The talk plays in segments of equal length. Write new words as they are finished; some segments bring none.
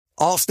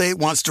Allstate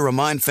wants to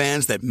remind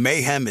fans that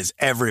mayhem is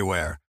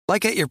everywhere,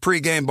 like at your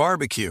pregame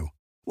barbecue.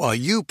 While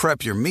you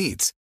prep your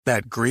meats,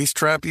 that grease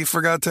trap you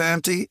forgot to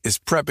empty is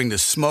prepping to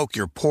smoke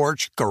your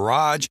porch,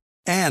 garage,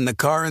 and the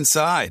car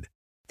inside.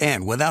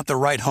 And without the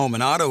right home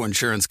and auto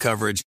insurance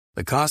coverage,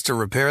 the cost to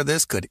repair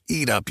this could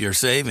eat up your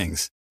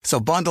savings. So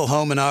bundle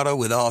home and auto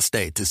with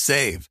Allstate to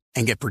save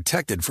and get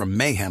protected from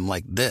mayhem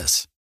like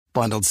this.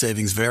 Bundled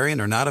savings vary and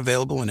are not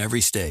available in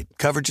every state.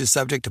 Coverage is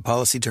subject to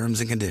policy terms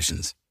and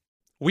conditions.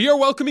 We are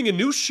welcoming a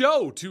new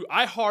show to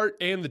iHeart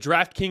and the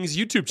DraftKings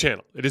YouTube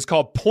channel. It is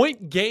called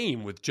Point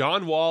Game with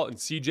John Wall and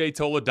CJ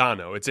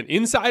Toledano. It's an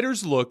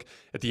insider's look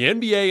at the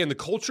NBA and the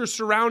culture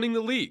surrounding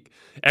the league.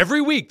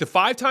 Every week, the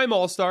five-time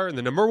All-Star and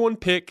the number one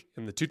pick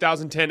in the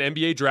 2010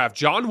 NBA draft,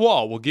 John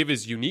Wall, will give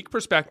his unique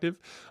perspective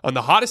on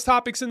the hottest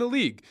topics in the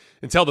league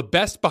and tell the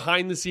best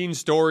behind-the-scenes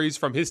stories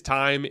from his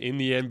time in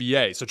the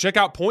NBA. So check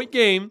out Point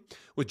Game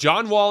with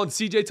John Wall and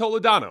CJ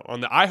Toledano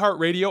on the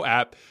iHeartRadio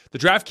app, the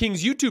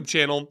DraftKings YouTube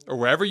channel, or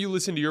wherever you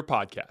listen to your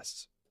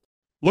podcasts.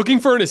 Looking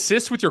for an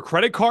assist with your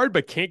credit card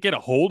but can't get a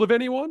hold of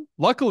anyone?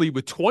 Luckily,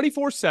 with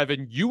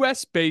 24/7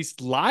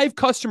 U.S.-based live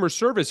customer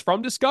service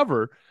from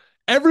Discover,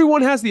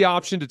 everyone has the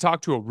option to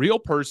talk to a real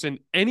person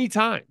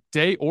anytime,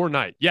 day or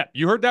night. Yeah,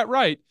 you heard that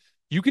right.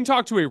 You can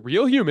talk to a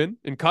real human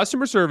in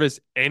customer service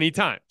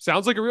anytime.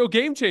 Sounds like a real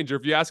game changer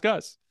if you ask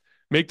us.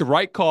 Make the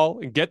right call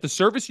and get the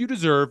service you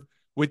deserve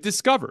with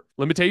Discover.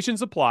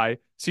 Limitations apply.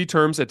 See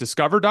terms at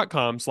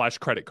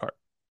discover.com/creditcard.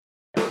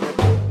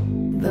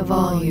 The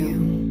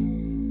volume.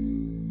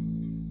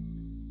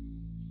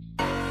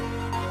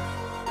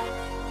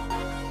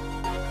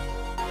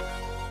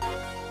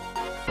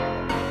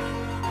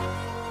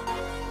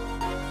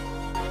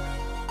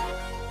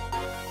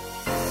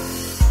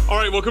 All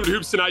right, welcome to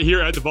Hoops Tonight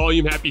here at The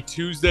Volume. Happy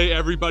Tuesday,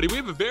 everybody. We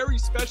have a very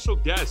special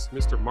guest,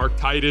 Mr. Mark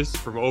Titus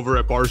from over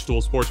at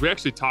Barstool Sports. We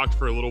actually talked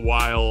for a little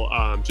while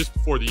just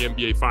before the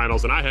NBA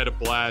Finals, and I had a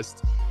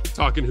blast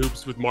talking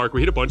hoops with Mark.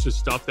 We hit a bunch of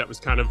stuff that was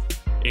kind of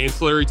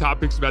ancillary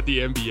topics about the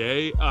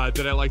NBA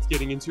that I liked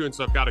getting into, and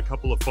so I've got a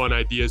couple of fun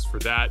ideas for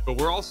that. But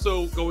we're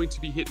also going to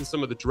be hitting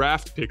some of the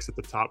draft picks at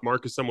the top.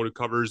 Mark is someone who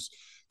covers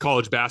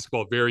college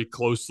basketball very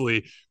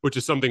closely, which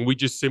is something we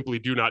just simply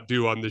do not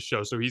do on this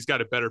show. So he's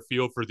got a better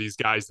feel for these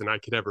guys than I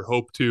could ever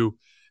hope to.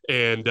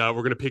 And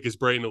we're going to pick his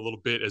brain a little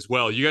bit as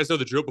well. You guys know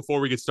the drill.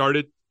 Before we get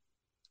started,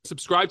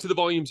 subscribe to the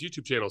Volume's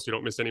YouTube channel so you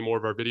don't miss any more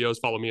of our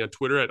videos. Follow me on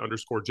Twitter at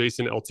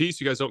 _JasonLT so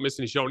you guys don't miss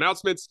any show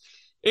announcements.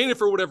 And if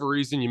for whatever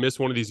reason you miss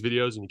one of these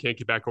videos and you can't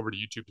get back over to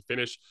YouTube to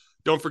finish,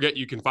 don't forget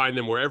you can find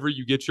them wherever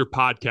you get your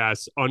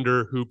podcasts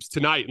under Hoops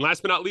Tonight. And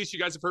last but not least, you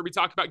guys have heard me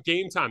talk about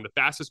Game Time, the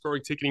fastest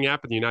growing ticketing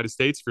app in the United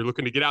States. If you're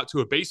looking to get out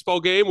to a baseball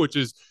game, which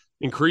is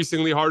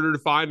increasingly harder to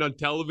find on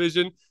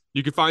television,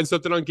 you can find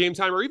something on Game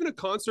Time, or even a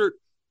concert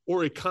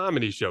or a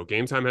comedy show.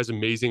 Game Time has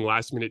amazing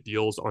last-minute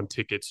deals on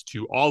tickets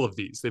to all of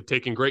these. They've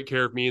taken great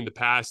care of me in the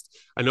past.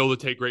 I know they'll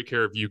take great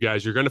care of you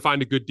guys. You're going to find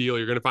a good deal.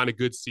 You're going to find a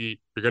good seat.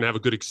 You're going to have a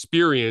good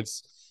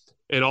experience.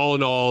 And all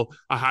in all,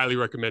 I highly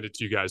recommend it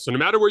to you guys. So no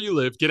matter where you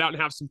live, get out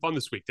and have some fun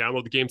this week.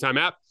 Download the Game Time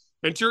app,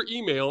 enter your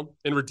email,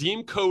 and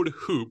redeem code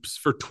HOOPS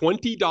for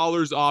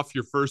 $20 off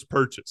your first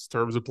purchase.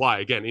 Terms apply.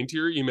 Again, enter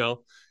your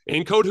email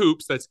and code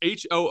HOOPS. That's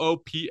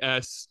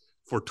HOOPS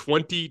for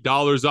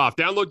 $20 off.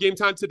 Download Game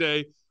Time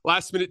today.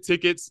 Last minute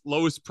tickets,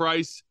 lowest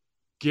price,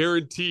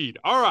 guaranteed.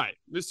 All right,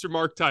 Mr.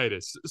 Mark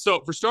Titus.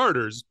 So for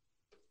starters,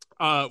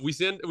 we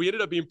ended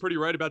up being pretty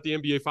right about the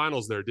NBA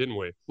Finals there, didn't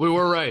we? We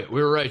were right.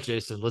 We were right,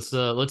 Jason. Let's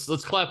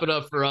clap it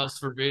up for us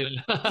for being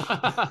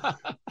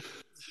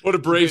what a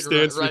brave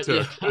stance right,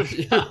 we took.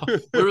 Yeah.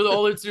 We were the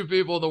only two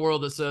people in the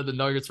world that said the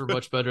Nuggets were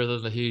much better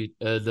than the Heat,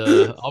 and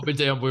I'll be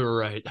damned we were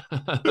right.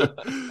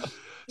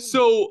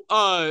 So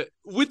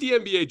with the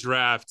NBA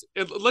draft,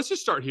 and let's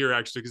just start here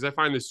actually, because I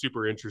find this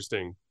super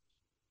interesting.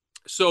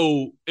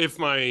 So if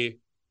my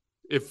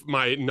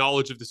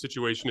knowledge of the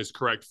situation is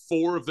correct,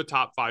 4 of the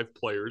top 5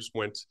 players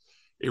went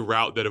a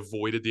route that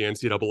avoided the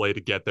NCAA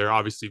to get there.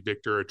 Obviously,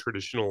 Victor, a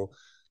traditional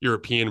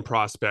European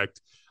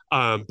prospect.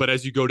 But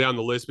as you go down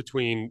the list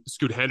between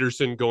Scoot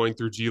Henderson going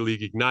through G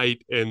League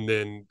Ignite and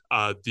then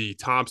the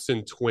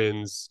Thompson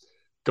twins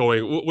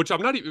going, which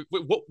I'm not even,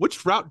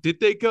 which route did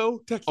they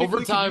go?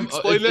 Overtime.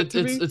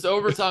 It's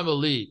overtime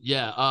elite.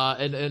 Yeah.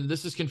 And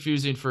this is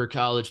confusing for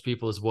college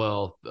people as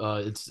well.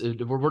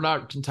 We're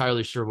not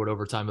entirely sure what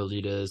overtime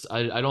elite is.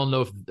 I don't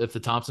know if the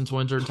Thompson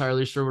twins are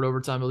entirely sure what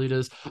overtime elite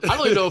is. I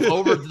don't even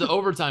know if the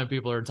overtime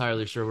people are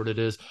entirely sure what it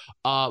is.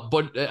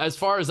 But as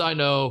far as I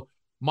know,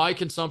 my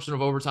consumption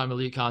of overtime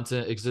elite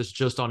content exists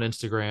just on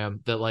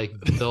Instagram. That like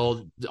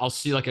I'll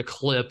see like a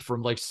clip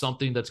from like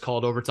something that's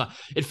called overtime.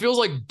 It feels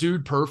like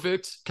Dude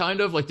Perfect, kind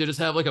of like they just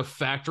have like a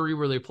factory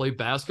where they play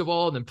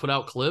basketball and then put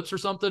out clips or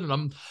something.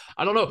 And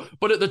I don't know,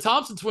 but the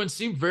Thompson twins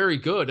seem very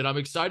good, and I'm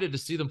excited to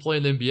see them play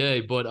in the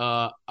NBA. But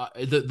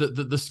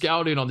the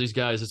scouting on these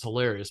guys is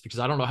hilarious because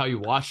I don't know how you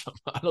watch them.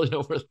 I don't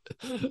know where.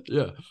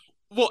 Yeah.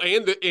 Well,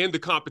 and the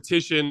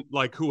competition,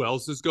 like who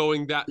else is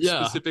going that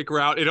specific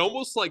route? It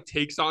almost like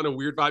takes on a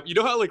weird vibe. You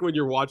know how like when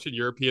you're watching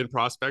European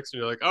prospects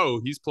and you're like,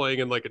 oh, he's playing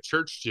in like a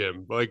church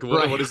gym. Like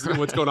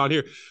what's going on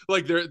here?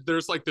 Like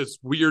there's like this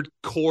weird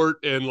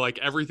court and like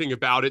everything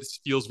about it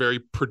feels very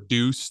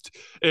produced.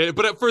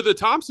 But for the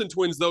Thompson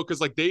twins though, because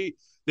like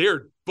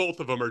they're both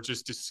of them are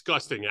just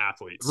disgusting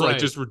athletes, like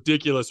just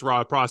ridiculous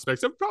raw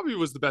prospects. That probably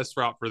was the best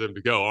route for them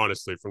to go,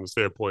 honestly, from the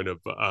standpoint of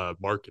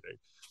marketing.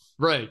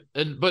 Right.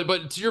 And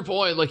but to your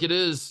point, like it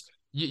is,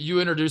 you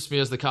introduced me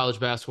as the college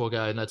basketball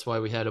guy, and that's why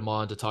we had him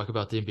on to talk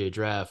about the NBA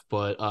draft.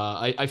 But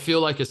I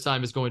feel like as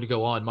time is going to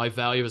go on, my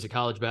value as a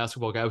college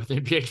basketball guy with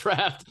the NBA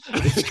draft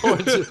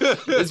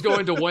is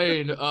going to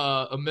wane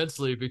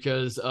immensely,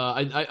 because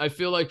I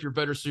feel like you're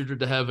better suited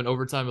to have an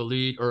overtime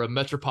elite or a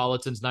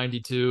Metropolitans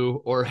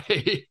 92 or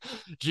a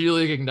G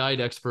League Ignite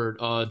expert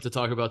to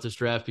talk about this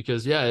draft,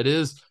 because it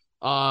is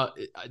for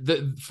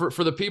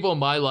the people in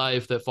my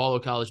life that follow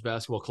college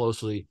basketball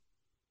closely.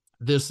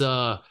 This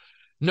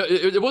no,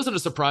 it wasn't a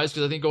surprise,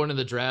 because I think going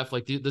into the draft,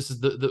 like this is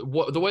the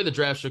way the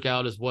draft shook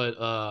out is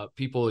what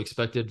people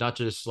expected, not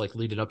just like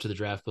leading up to the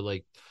draft, but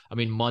like, I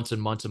mean, months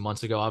and months and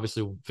months ago.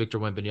 Obviously, Victor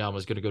Wembanyama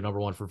was going to go number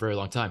one for a very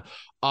long time.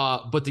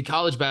 But the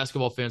college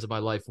basketball fans of my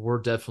life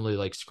were definitely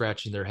like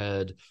scratching their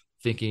head,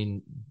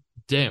 thinking,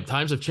 "Damn,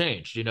 times have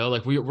changed." You know,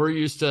 like we're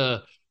used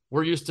to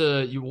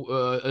you,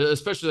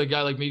 especially a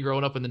guy like me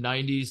growing up in the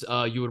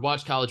 90s, you would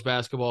watch college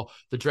basketball,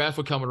 the draft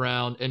would come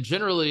around, and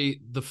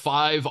generally the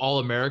five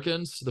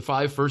All-Americans, the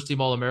five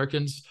first-team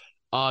All-Americans,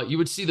 you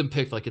would see them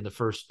picked like in the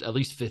first at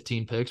least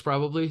 15 picks,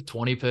 probably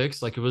 20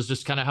 picks. Like it was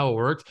just kind of how it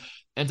worked.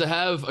 And to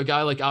have a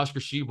guy like Oscar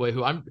Tshiebwe,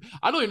 who I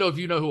don't even know if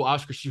you know who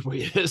Oscar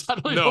Tshiebwe is. I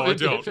don't know. I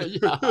don't.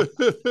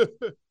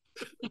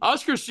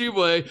 Oscar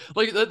Tshiebwe,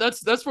 like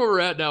that's where we're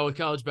at now with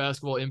college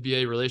basketball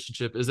NBA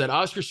relationship, is that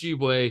Oscar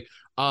Tshiebwe,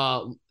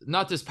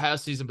 not this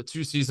past season, but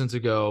 2 seasons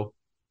ago,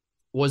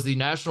 was the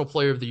National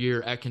Player of the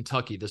Year at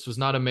Kentucky. This was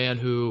not a man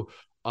who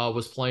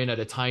was playing at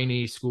a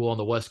tiny school on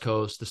the West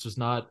Coast. This was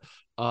not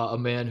a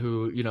man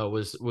who, you know,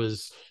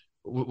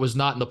 was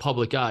not in the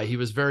public eye. He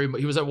was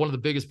at one of the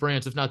biggest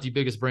brands, if not the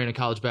biggest brand in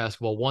college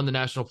basketball, won the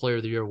National Player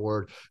of the Year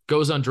award,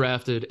 goes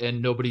undrafted,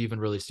 and nobody even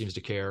really seems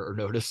to care or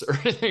notice or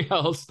anything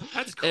else.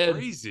 That's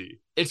crazy. And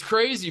it's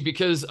crazy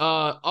because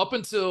up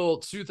until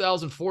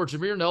 2004,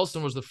 Jameer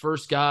Nelson was the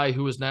first guy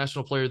who was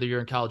National Player of the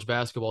Year in college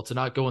basketball to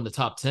not go in the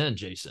top 10,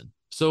 Jason.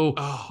 So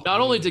not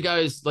only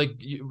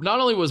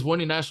was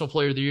winning National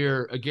Player of the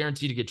Year a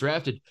guarantee to get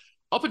drafted,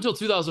 up until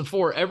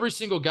 2004, every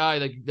single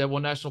guy that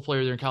won National Player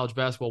of the Year in college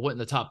basketball went in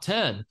the top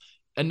 10.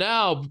 And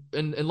now,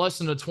 in less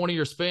than a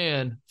 20-year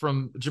span,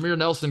 from Jameer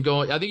Nelson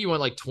going, I think he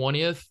went like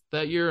 20th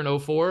that year in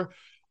 2004.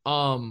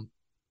 And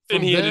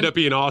he ended up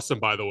being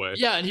awesome, by the way.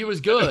 Yeah, and he was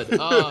good.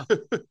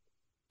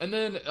 And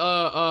then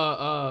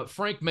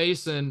Frank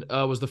Mason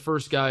was the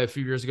first guy a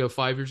few years ago,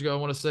 5 years ago, I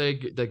want to say,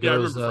 that goes. Yeah, I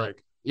remember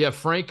Frank. Yeah,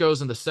 Frank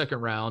goes in the second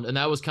round, and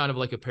that was kind of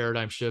like a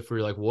paradigm shift where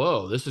you're like,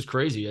 whoa, this is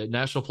crazy. A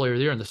National Player of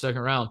the Year in the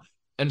second round.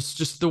 And it's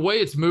just the way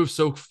it's moved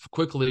so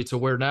quickly to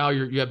where now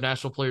you have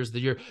National Players of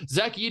the Year.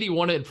 Zach Edey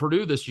won it at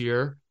Purdue this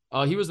year.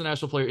 He was a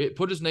national player. It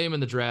put his name in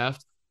the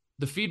draft.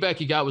 The feedback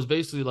he got was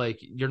basically like,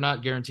 you're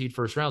not guaranteed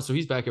first round. So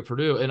he's back at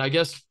Purdue. And I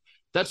guess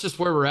that's just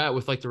where we're at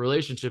with like the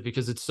relationship,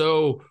 because it's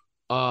so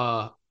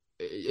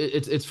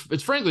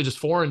it's frankly just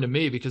foreign to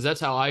me, because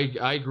that's how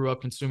I grew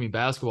up consuming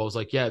basketball. I was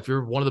like, yeah, if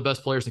you're one of the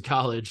best players in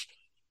college,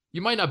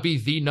 you might not be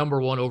the number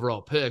one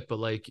overall pick, but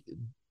like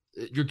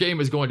your game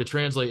is going to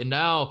translate. And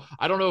now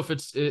I don't know if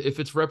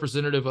it's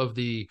representative of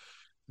the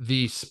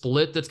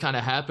split that's kind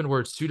of happened where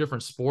it's two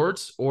different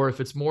sports, or if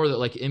it's more that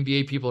like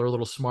NBA people are a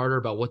little smarter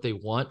about what they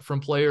want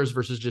from players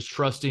versus just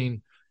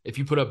trusting if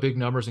you put up big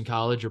numbers in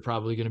college, you're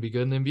probably going to be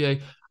good in the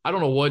NBA. I don't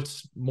know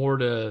what's more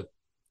to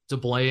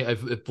blame,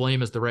 if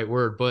blame is the right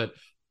word, but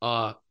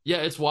yeah,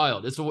 it's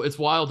wild. It's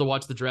wild to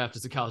watch the draft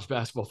as a college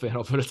basketball fan.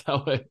 I'll put it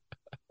that way.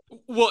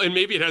 Well, and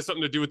maybe it has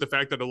something to do with the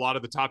fact that a lot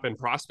of the top end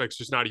prospects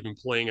just not even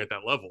playing at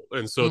that level.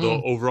 And so the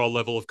overall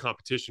level of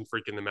competition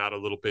freaking them out a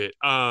little bit.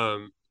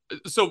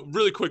 So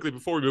really quickly,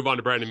 before we move on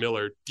to Brandon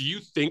Miller, do you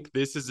think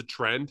this is a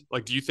trend?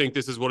 Like, do you think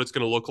this is what it's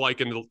going to look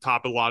like in the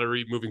top of the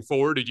lottery moving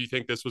forward? Or do you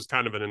think this was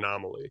kind of an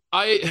anomaly?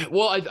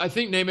 I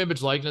think name,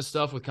 image, likeness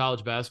stuff with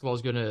college basketball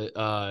is going to,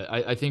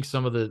 I think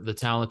some of the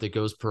talent that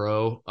goes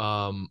pro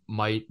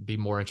might be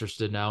more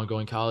interested now in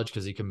going college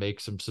because he can make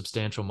some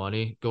substantial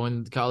money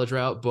going the college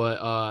route.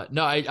 But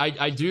no,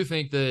 I do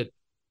think that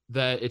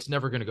it's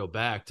never going to go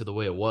back to the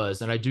way it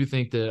was. And I do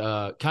think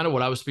that kind of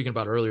what I was speaking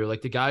about earlier,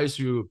 like the guys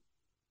who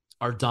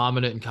are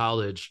dominant in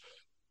college,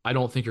 I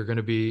don't think are going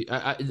to be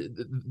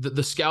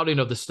the scouting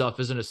of the stuff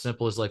isn't as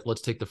simple as like,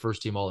 let's take the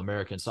first team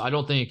All-American. So I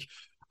don't think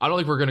we're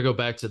going to go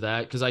back to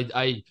that. Cause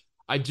I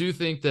do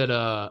think that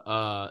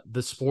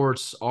the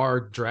sports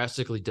are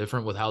drastically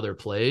different with how they're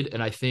played.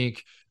 And I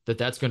think that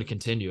that's going to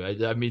continue.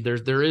 I mean,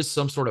 there is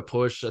some sort of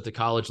push at the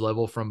college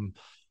level from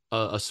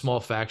a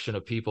small faction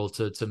of people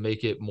to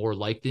make it more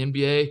like the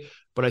NBA.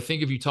 But I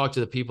think if you talk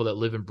to the people that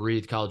live and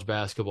breathe college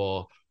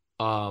basketball,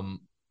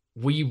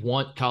 we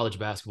want college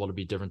basketball to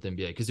be different than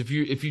NBA. Because if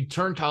you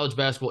turn college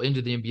basketball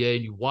into the NBA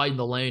and you widen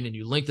the lane and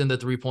you lengthen the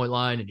 3-point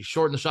line and you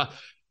shorten the shot,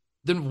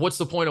 then what's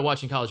the point of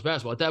watching college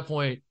basketball? At that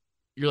point,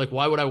 you're like,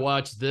 why would I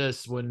watch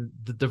this when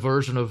the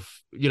version of,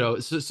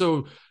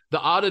 so the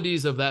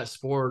oddities of that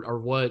sport are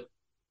what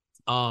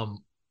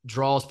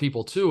draws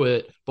people to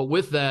it. But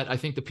with that, I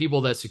think the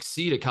people that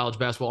succeed at college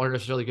basketball aren't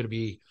necessarily going to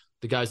be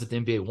the guys that the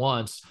NBA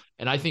wants.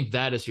 And I think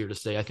that is here to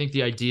stay. I think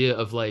the idea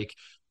of like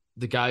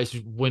the guys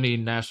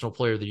winning National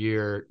Player of the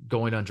Year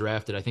going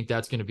undrafted, I think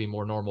that's going to be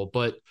more normal.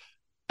 But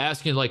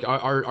asking like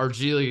our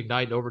G League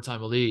Ignite and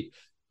Overtime Elite,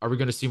 are we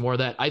going to see more of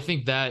that? I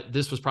think that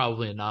this was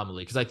probably an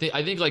anomaly, because I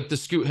think like the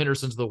Scoot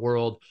Hendersons of the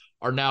world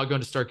are now going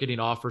to start getting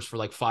offers for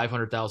like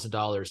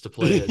 $500,000 to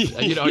play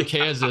in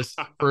Kansas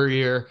for a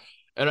year.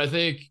 And I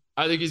think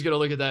he's going to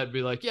look at that and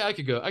be like, yeah, I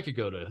could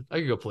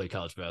go play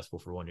college basketball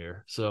for 1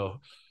 year. So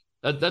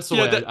that's the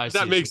way I see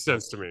that makes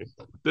sense to me.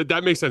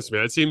 That makes sense to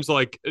me. It seems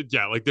like,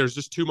 like there's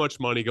just too much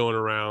money going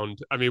around.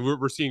 I mean,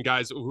 we're seeing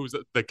guys, who's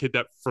the kid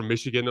that from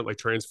Michigan that like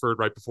transferred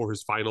right before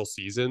his final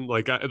season.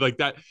 Like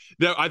that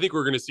I think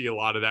we're going to see a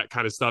lot of that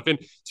kind of stuff. And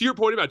to your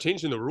point about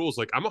changing the rules,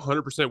 like I'm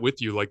 100%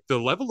 with you. Like the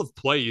level of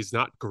play is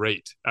not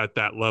great at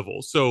that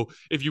level. So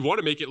if you want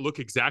to make it look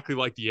exactly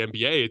like the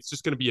NBA, it's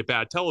just going to be a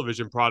bad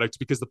television product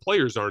because the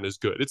players aren't as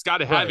good. It's got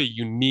to have a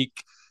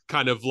unique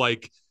kind of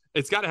like,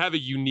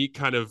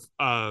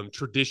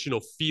 traditional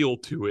feel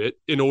to it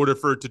in order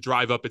for it to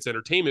drive up its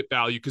entertainment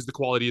value, because the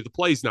quality of the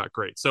play is not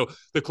great. So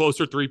the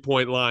closer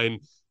 3-point line,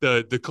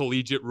 the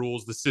collegiate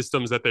rules, the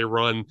systems that they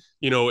run,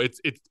 you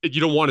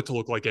don't want it to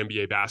look like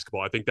NBA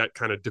basketball. I think that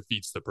kind of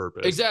defeats the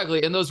purpose.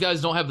 Exactly. And those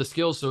guys don't have the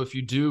skills. So if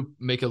you do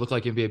make it look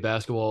like NBA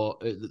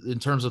basketball in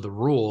terms of the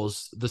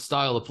rules, the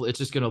style of play, it's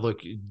just going to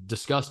look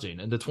disgusting.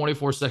 And the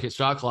 24-second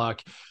shot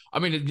clock, I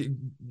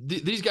mean,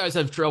 these guys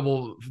have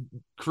trouble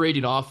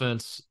creating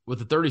offense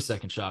with a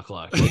 30-second shot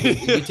clock. Like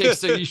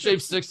you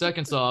shave 6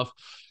 seconds off,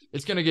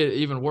 it's going to get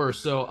even worse.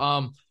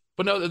 So,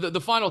 but no, the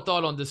final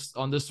thought on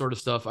this sort of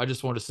stuff, I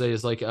just want to say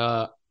is like,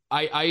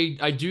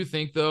 I do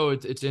think though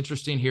it's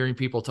interesting hearing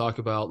people talk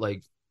about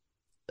like,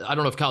 I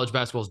don't know if college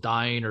basketball is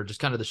dying or just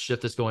kind of the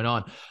shift that's going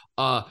on.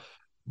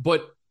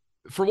 But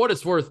for what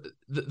it's worth,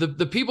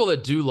 the people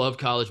that do love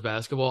college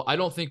basketball, I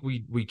don't think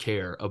we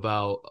care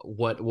about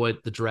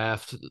what the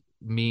draft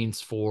means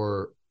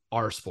for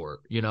our sport.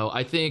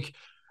 I think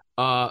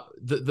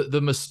the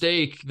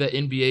mistake that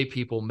NBA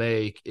people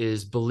make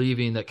is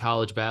believing that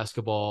college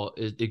basketball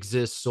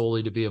exists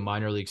solely to be a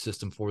minor league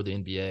system for the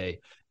NBA,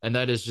 and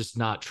that is just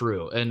not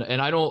true. And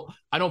I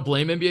don't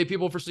blame NBA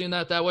people for seeing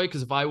that way,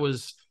 because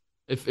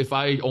if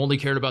I only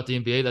cared about the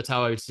NBA, that's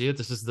how I would see it.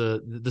 This is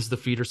the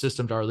feeder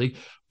system to our league.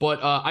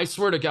 But I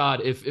swear to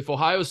God, if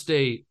Ohio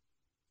State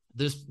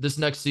this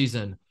next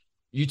season,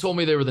 you told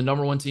me they were the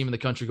number 1 team in the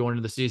country going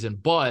into the season,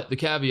 but the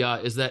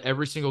caveat is that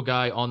every single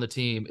guy on the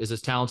team is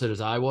as talented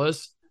as I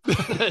was.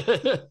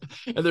 And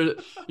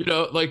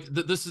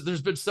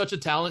there's been such a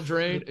talent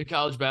drain in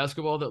college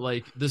basketball that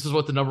like, this is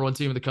what the number 1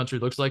 team in the country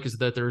looks like, is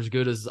that they're as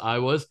good as I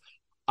was.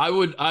 I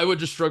would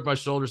just shrug my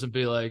shoulders and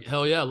be like,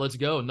 hell yeah, let's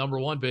go. Number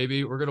 1,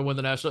 baby. We're going to win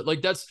the national.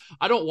 Like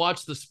I don't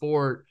watch the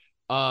sport.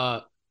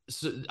 So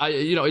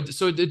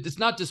it's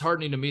not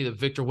disheartening to me that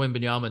Victor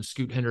Wembanyama and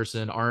Scoot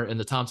Henderson and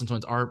the Thompson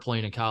twins aren't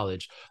playing in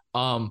college.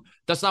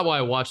 That's not why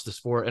I watch the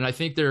sport. And I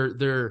think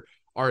there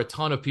are a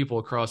ton of people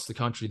across the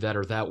country that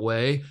are that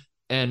way.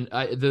 And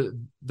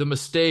the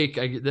mistake,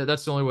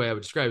 that's the only way I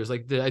would describe it, is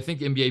like, I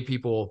think NBA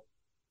people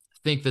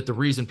think that the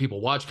reason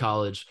people watch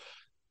college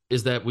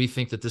is that we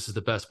think that this is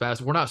the best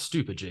basketball. We're not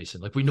stupid,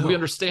 Jason. Like we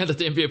understand that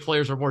the NBA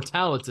players are more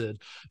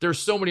talented. There's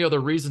so many other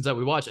reasons that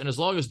we watch. And as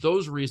long as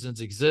those reasons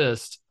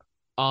exist,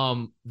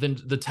 then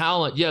the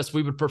talent, yes,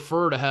 we would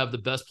prefer to have the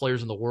best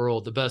players in the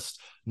world, the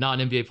best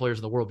non-NBA players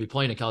in the world be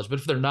playing in college. But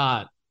if they're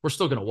not, we're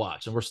still going to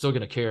watch, and we're still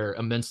going to care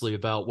immensely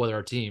about whether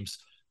our teams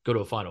go to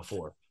a Final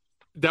Four.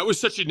 That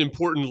was such an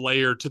important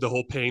layer to the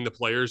whole paying the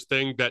players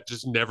thing that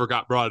just never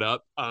got brought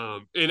up.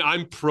 And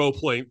I'm pro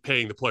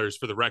paying the players,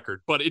 for the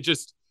record, but it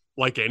just,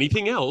 like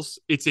anything else,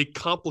 it's a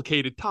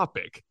complicated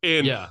topic.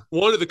 And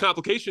one of the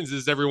complications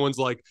is everyone's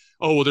like,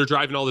 oh, well, they're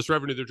driving all this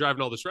revenue.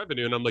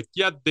 And I'm like,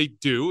 yeah, they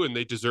do. And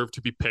they deserve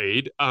to be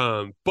paid.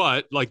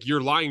 But like,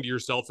 you're lying to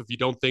yourself if you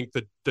don't think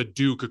that the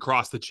Duke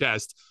across the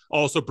chest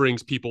also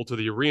brings people to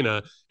the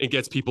arena and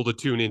gets people to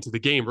tune into the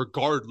game,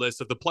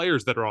 regardless of the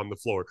players that are on the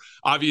floor.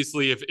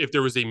 Obviously, if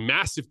there was a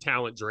massive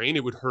talent drain,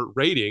 it would hurt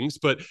ratings,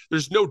 but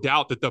there's no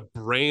doubt that the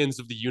brands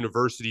of the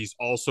universities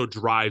also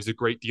drives a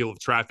great deal of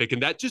traffic.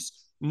 And that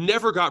just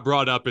never got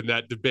brought up in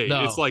that debate.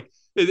 No. It's like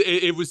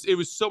it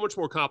was so much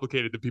more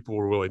complicated than people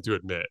were willing to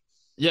admit.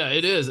 Yeah,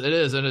 it is.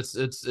 And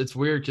it's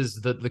weird because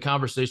the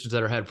conversations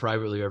that are had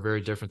privately are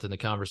very different than the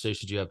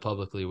conversations you have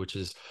publicly, which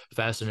is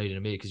fascinating to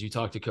me, because you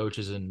talk to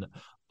coaches and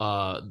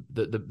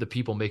the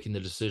people making the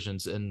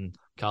decisions in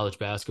college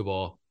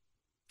basketball,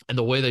 and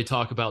the way they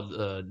talk about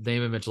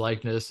name, image,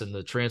 likeness, and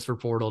the transfer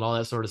portal and all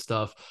that sort of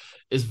stuff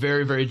is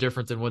very, very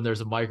different than when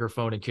there's a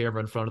microphone and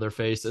camera in front of their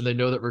face and they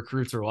know that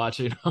recruits are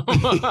watching.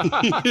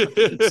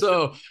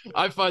 So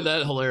I find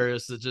that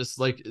hilarious. That just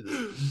like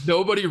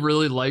nobody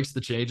really likes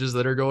the changes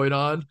that are going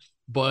on,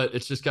 but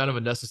it's just kind of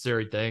a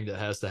necessary thing that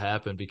has to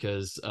happen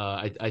because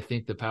I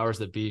think the powers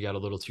that be got a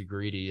little too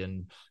greedy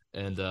and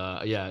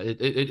yeah,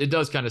 it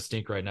does kind of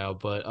stink right now.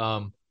 But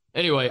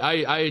anyway,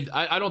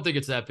 I don't think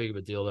it's that big of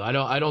a deal though.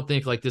 I don't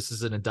think like this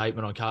is an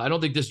indictment on college. I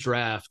don't think this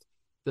draft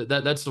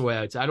that's the way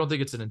I don't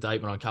think it's an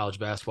indictment on college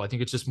basketball. I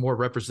think it's just more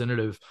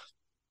representative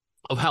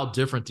of how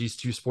different these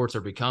two sports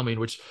are becoming,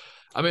 which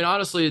I mean,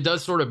 honestly, it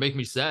does sort of make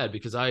me sad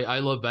because I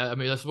love I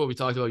mean, that's what we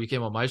talked about. You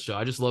came on my show.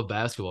 I just love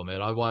basketball,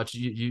 man. I watch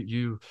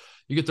you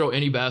could throw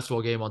any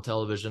basketball game on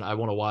television. I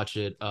want to watch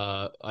it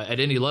at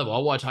any level.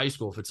 I'll watch high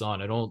school if it's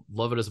on. I don't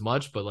love it as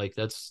much, but like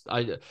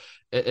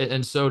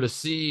and so to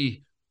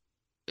see,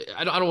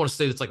 I don't want to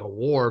say it's like a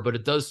war, but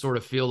it does sort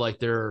of feel like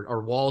there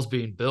are walls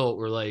being built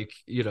where like,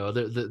 you know,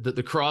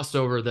 the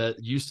crossover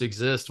that used to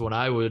exist when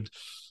I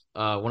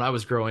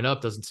was growing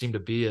up doesn't seem to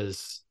be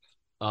as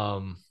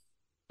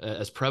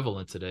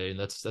prevalent today. And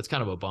that's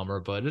kind of a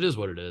bummer, but it is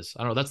what it is.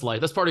 I don't know. That's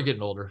life. That's part of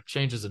getting older.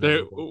 Changes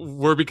inevitable.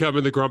 We're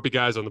becoming the grumpy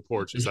guys on the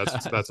porches. That's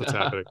what's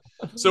happening.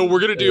 So we're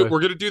gonna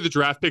do the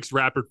draft picks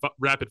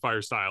rapid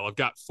fire style. I've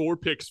got 4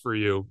 picks for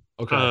you.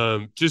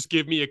 Okay. Just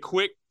give me a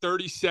quick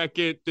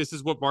 30-second. This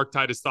is what Mark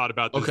Titus thought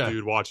about this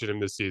dude watching him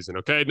this season.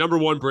 Okay. Number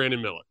 1,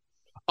 Brandon Miller.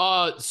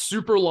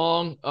 Super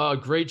long,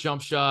 great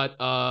jump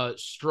shot,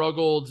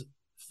 struggled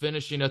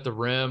finishing at the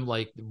rim,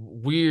 like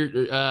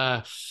weird,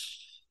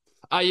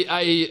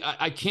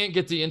 I can't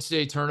get the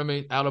NCAA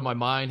tournament out of my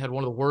mind. Had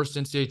one of the worst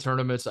NCAA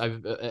tournaments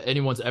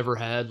anyone's ever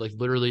had, like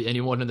literally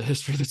anyone in the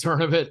history of the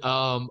tournament.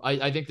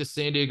 I think the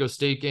San Diego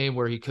State game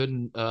where he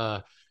couldn't,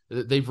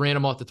 they ran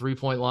him off the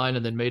 3-point line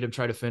and then made him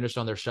try to finish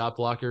on their shot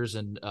blockers,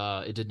 and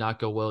it did not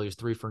go well. He was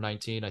 3 for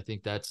 19. I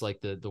think that's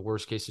like the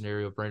worst case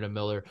scenario of Brandon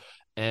Miller.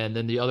 And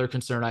then the other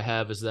concern I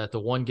have is that the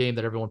one game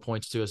that everyone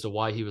points to as to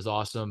why he was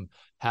awesome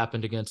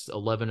happened against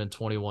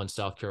 11-21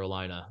 South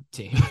Carolina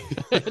team.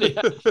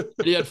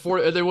 he had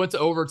 4. They went to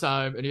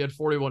overtime and he had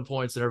 41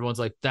 points, and everyone's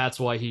like, that's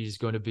why he's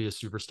going to be a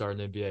superstar in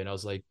the NBA. And I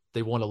was like,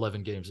 they won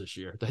 11 games this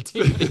year. That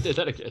team they did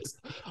that against.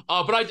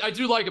 But I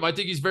do like him. I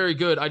think he's very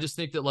good. I just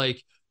think that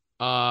like,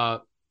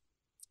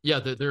 yeah,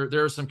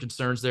 there are some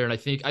concerns there, and I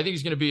think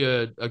he's going to be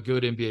a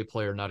good NBA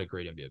player, not a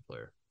great NBA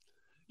player.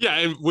 Yeah,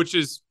 and which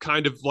is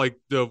kind of like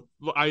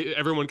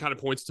everyone kind of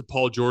points to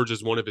Paul George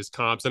as one of his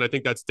comps, and I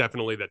think that's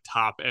definitely the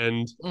top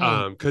end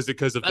because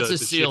of the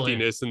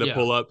shiftiness and the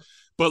pull up.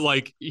 But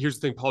like, here's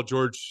the thing: Paul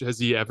George, has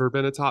he ever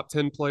been a top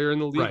 10 player in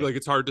the league? Right. Like,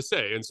 it's hard to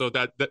say. And so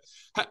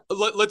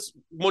let's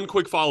one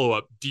quick follow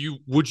up.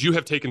 Would you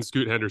have taken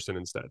Scoot Henderson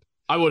instead?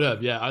 I would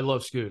have. Yeah, I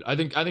love Scoot. I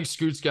think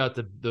Scoot's got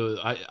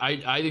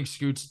I think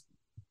Scoot's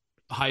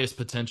highest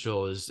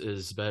potential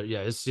is better.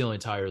 Yeah, his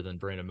ceiling's higher than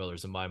Brandon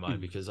Miller's in my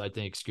mind, because I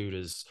think Scoot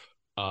is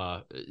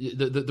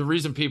the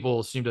reason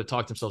people seem to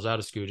talk themselves out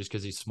of Scoot is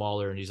because he's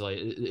smaller, and he's like,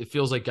 it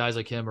feels like guys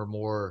like him are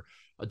more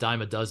a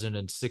dime a dozen,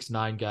 and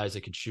 6'9" guys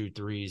that can shoot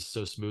threes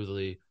so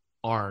smoothly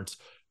aren't.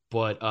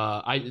 But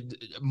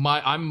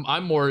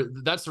I'm more,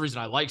 that's the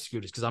reason I like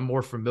Scoot, is because I'm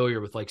more familiar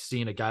with like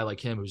seeing a guy like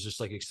him who's just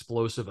like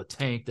explosive, a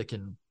tank that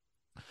can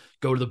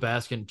go to the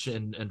basket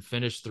and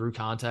finish through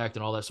contact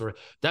and all that sort of,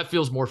 that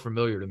feels more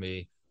familiar to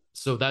me.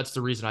 So that's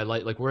the reason I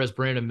like, whereas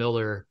Brandon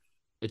Miller,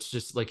 it's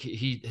just like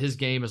his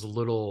game is a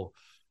little,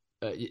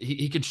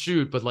 he could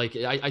shoot, but like,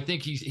 I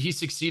think he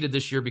succeeded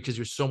this year because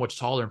you're so much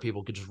taller and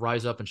people could just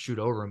rise up and shoot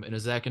over him. And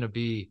is that going to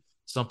be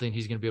something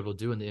he's going to be able to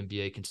do in the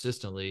NBA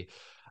consistently?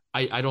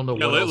 I don't know.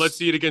 Yeah, let's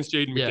see it against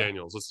Jaden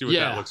McDaniels. Let's see what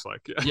that looks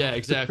like. Yeah,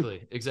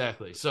 exactly.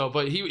 So,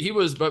 but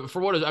but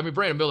for what I mean,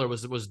 Brandon Miller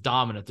was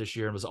dominant this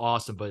year and was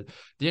awesome. But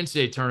the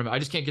NCAA tournament, I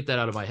just can't get that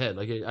out of my head.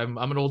 Like, I'm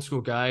an old school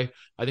guy.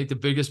 I think the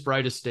biggest,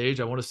 brightest stage,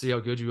 I want to see how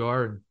good you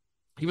are. And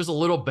he was a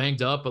little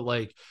banged up, but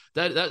like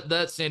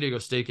that San Diego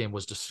State game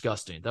was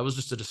disgusting. That was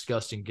just a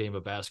disgusting game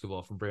of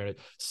basketball from Brandon.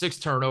 6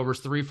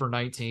 turnovers, 3 for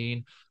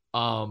 19.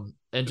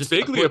 And just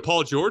vaguely a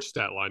Paul George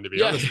stat line, to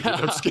be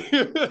honest.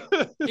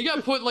 Yeah. He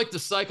got put in like the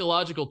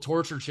psychological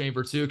torture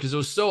chamber too, because it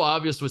was so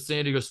obvious what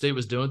San Diego State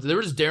was doing. They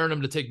were just daring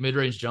him to take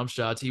mid-range jump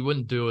shots. He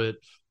wouldn't do it.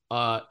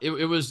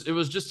 It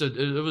was just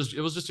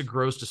a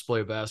gross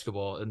display of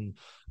basketball. And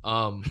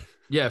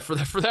yeah,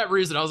 for that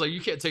reason, I was like,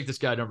 you can't take this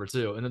guy number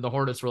 2. And then the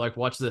Hornets were like,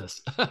 watch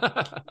this.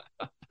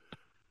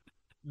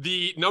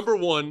 The number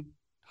 1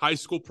 high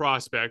school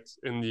prospect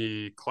in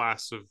the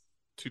class of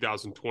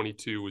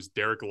 2022 was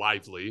Derek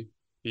Lively.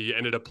 He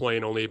ended up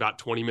playing only about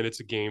 20 minutes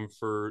a game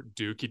for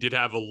Duke. He did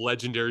have a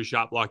legendary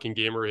shot blocking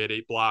game where he had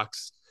 8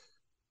 blocks.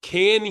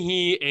 Can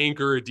he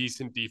anchor a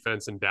decent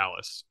defense in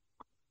Dallas?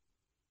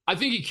 I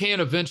think he can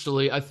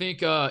eventually. I think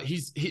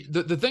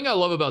the thing I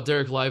love about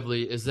Derek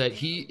Lively is that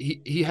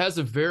he has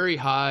a very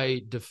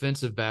high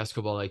defensive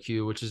basketball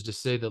IQ, which is to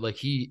say that like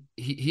he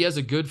has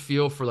a good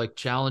feel for like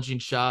challenging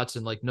shots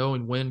and like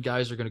knowing when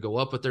guys are going to go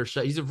up with their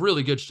shot. He's a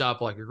really good shot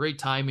blocker, great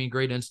timing,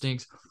 great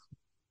instincts.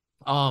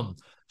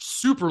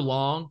 Super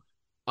long,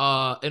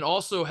 and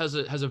also has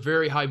a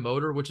very high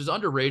motor, which is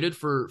underrated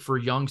for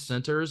young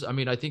centers. I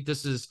mean, I think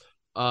this is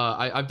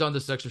I've done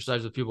this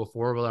exercise with people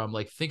before where I'm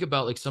like, think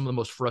about like some of the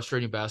most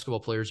frustrating basketball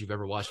players you've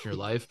ever watched in your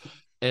life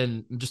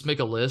and just make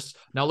a list.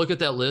 Now look at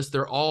that list.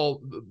 They're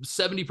all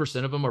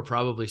 70% of them are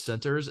probably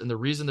centers. And the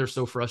reason they're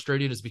so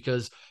frustrating is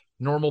because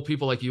normal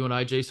people like you and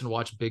I, Jason,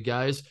 watch big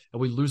guys and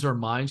we lose our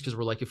minds because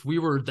we're like, if we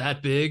were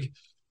that big,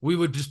 we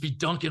would just be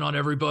dunking on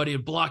everybody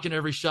and blocking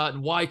every shot.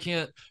 And why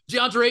can't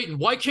DeAndre Ayton,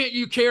 why can't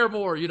you care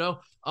more? You know,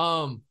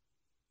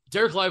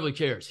 Derek Lively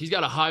cares. He's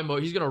got a high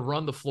mode. He's going to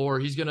run the floor.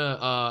 He's going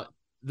to,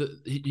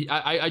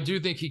 I do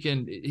think he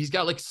can. He's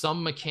got like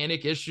some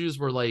mechanic issues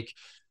where like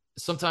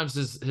sometimes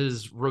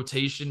his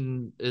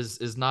rotation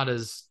is not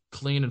as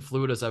clean and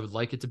fluid as I would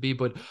like it to be.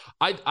 But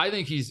I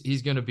think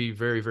he's going to be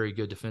very, very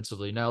good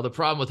defensively. Now the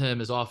problem with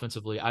him is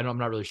offensively. I'm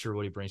not really sure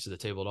what he brings to the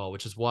table at all,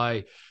 which is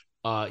why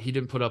he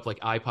didn't put up like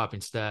eye popping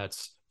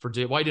stats for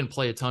Duke. Why he didn't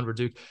play a ton for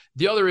Duke.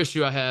 The other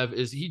issue I have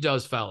is he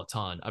does foul a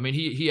ton. I mean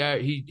he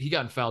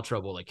got in foul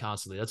trouble like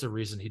constantly. That's a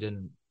reason he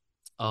didn't.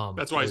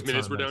 That's why his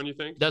minutes were down, you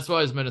think? That's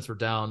why his minutes were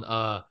down.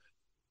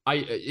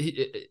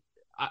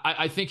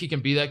 I think he can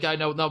be that guy.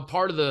 Now,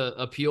 part of the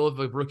appeal of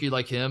a rookie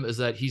like him is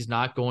that he's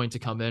not going to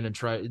come in and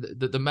try.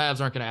 The Mavs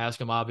aren't going to ask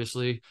him,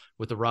 obviously,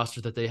 with the roster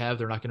that they have.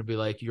 They're not going to be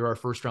like, you're our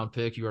first round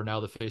pick. You are now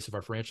the face of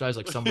our franchise.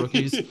 Like some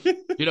rookies,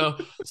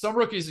 some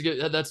rookies,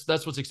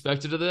 that's what's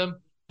expected of them.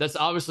 That's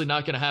obviously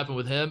not going to happen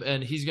with him.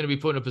 And he's going to be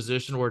put in a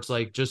position where it's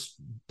like, just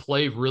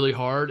play really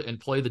hard and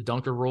play the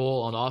dunker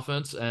role on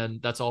offense.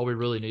 And that's all we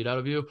really need out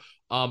of you.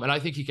 And I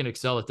think he can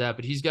excel at that,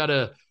 but he's got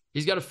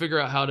to figure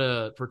out how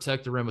to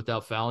protect the rim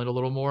without fouling a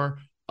little more.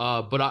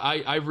 But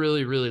I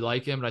really, really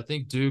like him. And I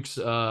think Duke's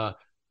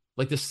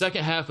like the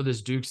second half of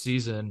this Duke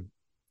season,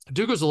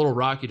 Duke was a little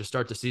rocky to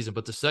start the season,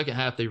 but the second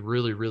half they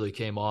really, really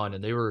came on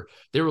and they were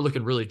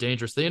looking really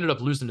dangerous. They ended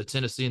up losing to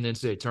Tennessee in the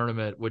NCAA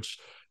tournament, which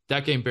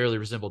that game barely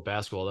resembled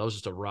basketball. That was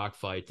just a rock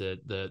fight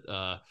that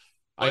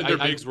their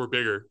bigs were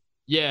bigger.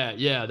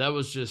 Yeah, that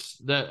was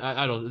just that.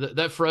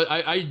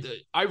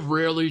 I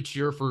rarely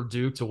cheer for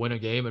Duke to win a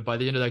game, and by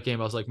the end of that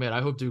game, I was like, man, I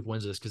hope Duke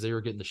wins this because they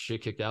were getting the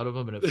shit kicked out of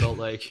them, and it felt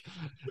like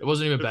it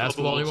wasn't even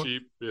basketball anymore.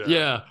 Cheap.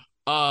 Yeah.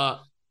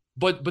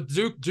 But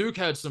Duke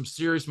had some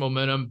serious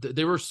momentum.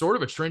 They were sort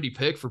of a trendy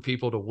pick for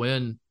people to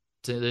win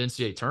to the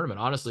NCAA tournament,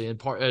 honestly,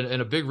 and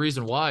a big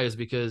reason why is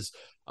because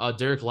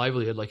Derek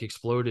Lively had like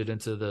exploded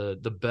into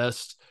the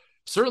best.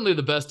 Certainly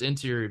the best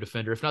interior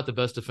defender, if not the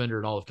best defender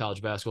in all of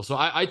college basketball. So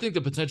I think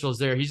the potential is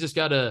there. He's just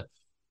got to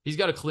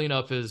clean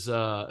up his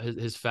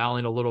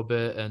fouling a little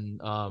bit, and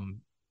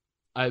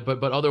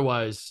but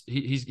otherwise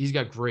he's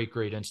got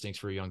great instincts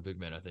for a young big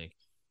man. I think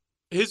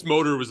his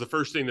motor was the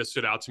first thing that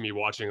stood out to me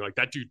watching. Like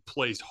that dude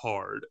plays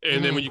hard,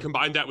 and then when you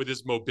combine that with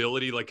his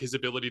mobility, like his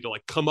ability to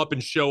like come up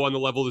and show on the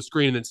level of the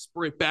screen and then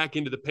sprint back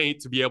into the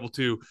paint to be able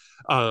to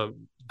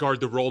guard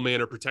the roll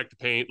man or protect the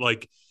paint.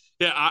 Like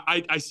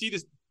I see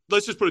this.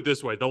 Let's just put it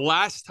this way. The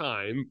last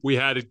time we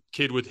had a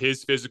kid with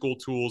his physical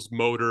tools,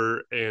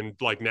 motor, and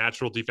like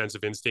natural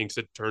defensive instincts,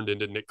 it turned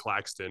into Nick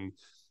Claxton,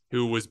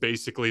 who was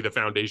basically the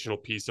foundational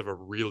piece of a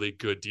really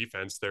good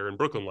defense there in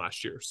Brooklyn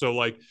last year. So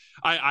like,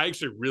 I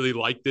actually really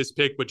like this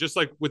pick, but just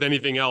like with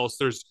anything else,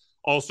 there's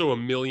also a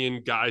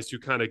million guys who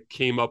kind of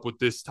came up with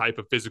this type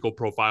of physical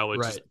profile.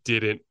 It just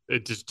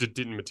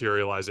didn't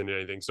materialize into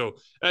anything. So,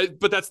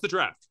 but that's the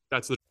draft.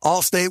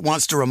 Allstate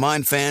wants to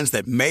remind fans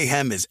that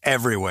mayhem is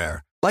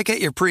everywhere. Like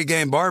at your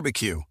pregame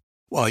barbecue.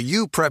 While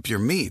you prep your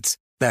meats,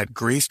 that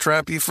grease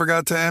trap you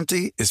forgot to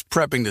empty is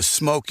prepping to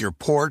smoke your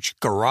porch,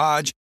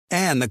 garage,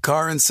 and the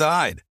car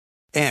inside.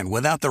 And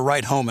without the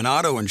right home and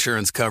auto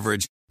insurance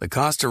coverage, the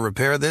cost to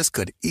repair this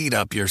could eat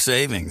up your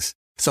savings.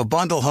 So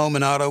bundle home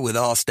and auto with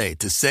Allstate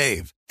to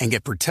save and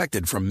get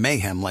protected from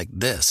mayhem like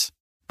this.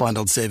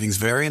 Bundled savings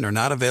vary and are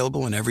not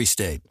available in every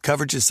state.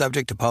 Coverage is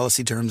subject to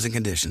policy terms and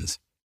conditions.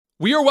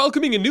 We are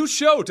welcoming a new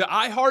show to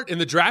iHeart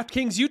and the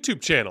DraftKings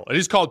YouTube channel. It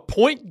is called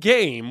Point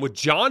Game with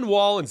John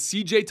Wall and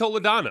CJ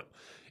Toledano.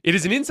 It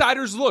is an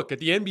insider's look at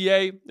the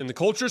NBA and the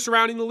culture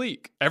surrounding the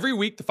league. Every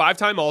week, the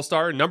five-time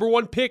All-Star and number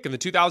one pick in the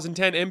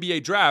 2010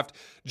 NBA Draft,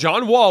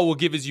 John Wall will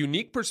give his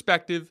unique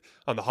perspective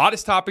on the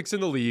hottest topics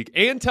in the league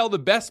and tell the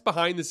best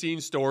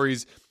behind-the-scenes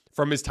stories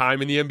from his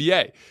time in the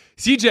NBA.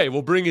 CJ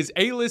will bring his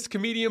A-list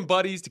comedian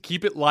buddies to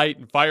keep it light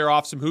and fire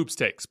off some hoops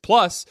takes.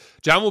 Plus,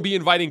 John will be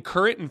inviting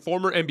current and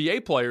former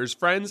NBA players,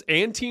 friends,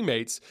 and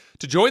teammates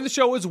to join the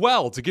show as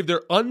well to give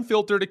their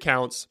unfiltered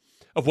accounts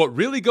of what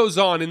really goes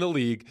on in the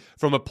league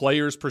from a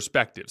player's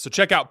perspective. So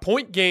check out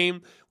Point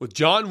Game with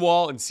John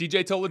Wall and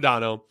CJ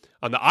Toledano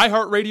on the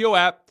iHeartRadio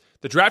app,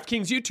 the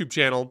DraftKings YouTube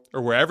channel,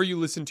 or wherever you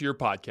listen to your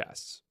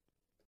podcasts.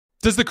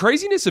 Does the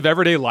craziness of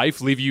everyday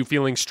life leave you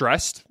feeling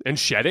stressed and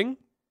shedding?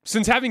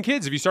 Since having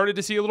kids, have you started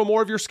to see a little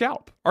more of your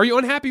scalp? Are you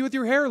unhappy with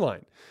your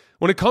hairline?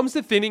 When it comes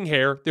to thinning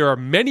hair, there are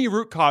many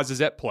root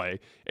causes at play,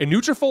 and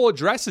Nutrafol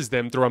addresses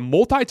them through a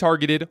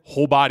multi-targeted,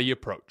 whole-body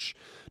approach.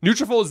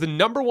 Nutrafol is the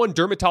 #1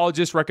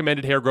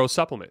 dermatologist-recommended hair growth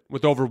supplement,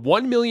 with over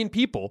 1 million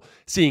people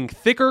seeing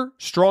thicker,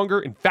 stronger,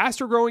 and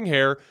faster-growing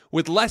hair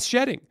with less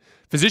shedding.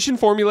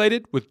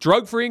 Physician-formulated with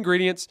drug-free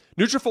ingredients,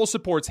 Nutrafol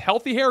supports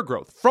healthy hair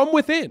growth from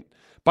within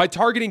by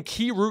targeting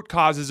key root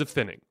causes of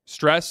thinning: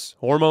 stress,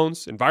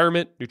 hormones,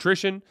 environment,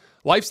 nutrition,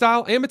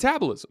 lifestyle, and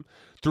metabolism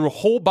through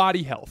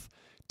whole-body health.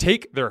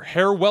 Take their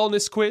hair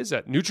wellness quiz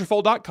at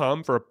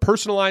Nutrafol.com for a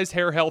personalized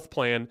hair health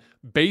plan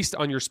based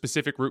on your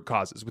specific root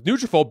causes. With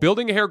Nutrafol,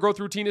 building a hair growth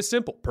routine is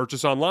simple.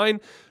 Purchase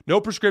online, no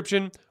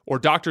prescription or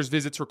doctor's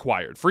visits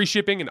required. Free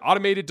shipping and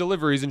automated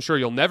deliveries ensure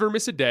you'll never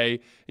miss a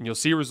day, and you'll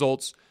see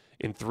results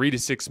in 3 to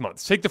 6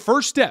 months. Take the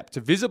first step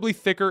to visibly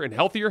thicker and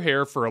healthier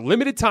hair. For a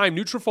limited time,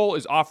 Nutrafol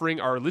is offering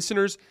our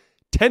listeners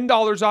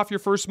 $10 off your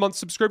first month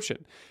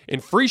subscription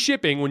and free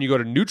shipping when you go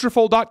to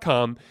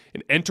Nutrafol.com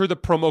and enter the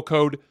promo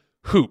code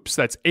HOOPS.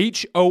 That's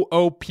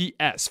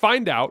HOOPS.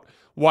 Find out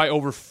why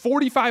over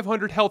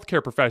 4,500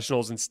 healthcare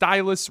professionals and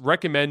stylists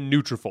recommend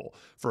Nutrafol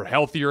for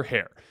healthier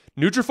hair.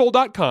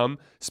 Nutrafol.com,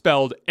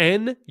 spelled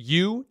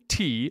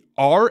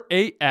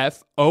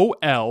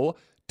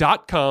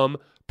Nutrafol.com,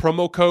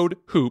 promo code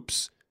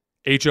HOOPS,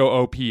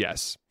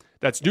 HOOPS.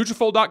 That's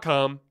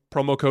Nutrafol.com,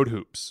 promo code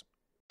HOOPS.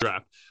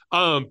 Draft.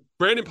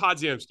 Brandon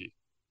Podziemski.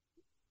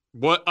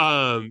 What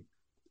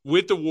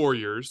with the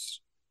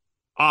Warriors,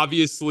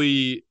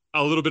 obviously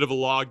a little bit of a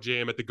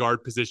logjam at the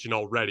guard position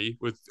already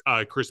with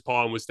Chris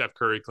Paul and with Steph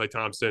Curry, Klay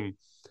Thompson.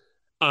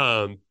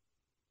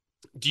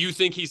 Do you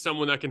think he's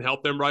someone that can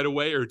help them right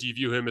away, or do you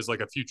view him as like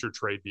a future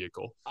trade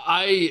vehicle?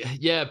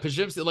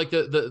 Podziemski, like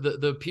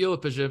the appeal of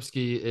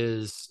Podziemski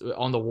is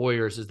on the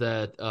Warriors is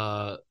that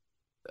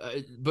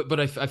but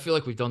I feel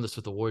like we've done this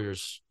with the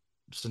Warriors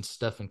since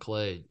Steph and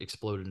Klay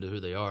exploded into who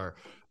they are,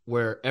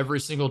 where every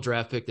single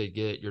draft pick they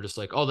get, you're just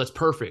like, oh, that's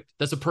perfect.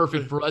 That's a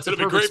perfect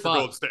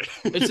spot.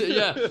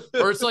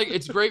 Or it's like,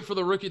 it's great for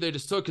the rookie they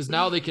just took, because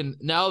now they can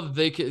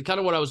kind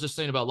of what I was just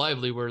saying about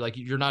Lively, where like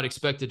you're not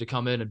expected to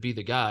come in and be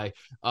the guy.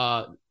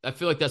 I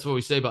feel like that's what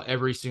we say about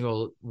every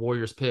single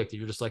Warriors pick, that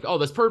you're just like, oh,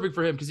 that's perfect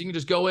for him, because he can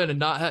just go in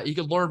and he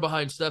can learn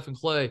behind Steph and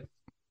Klay,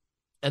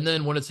 and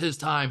then when it's his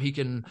time, he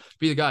can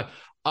be the guy.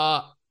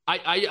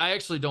 I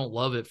actually don't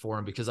love it for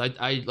him, because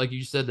I like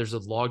you said, there's a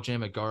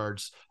logjam at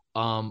guards.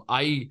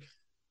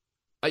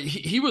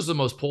 He was the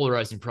most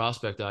polarizing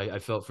prospect I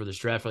felt for this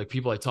draft, for like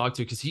people I talked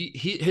to, because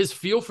his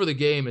feel for the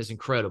game is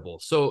incredible.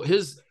 So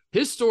his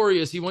story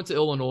is he went to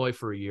Illinois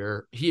for a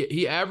year.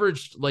 He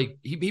averaged like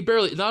he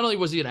barely, not only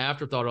was he an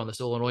afterthought on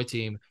this Illinois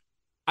team,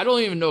 I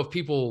don't even know if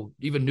people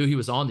even knew he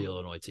was on the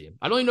Illinois team.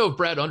 I don't even know if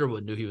Brad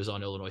Underwood knew he was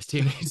on Illinois'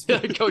 team. He's the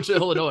head coach of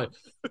Illinois.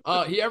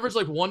 He averaged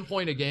like 1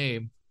 point a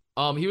game.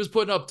 He was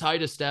putting up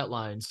Titus stat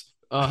lines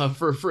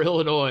for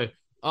Illinois.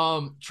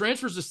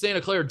 Transfers to Santa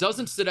Clara,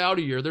 doesn't sit out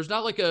a year. There's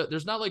not like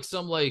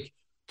some like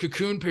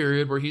cocoon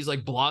period where he's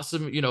like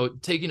blossom,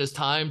 taking his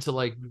time to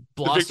like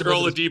blossom. Victor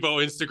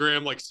Oladipo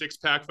Instagram like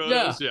 6-pack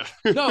photos. Yeah.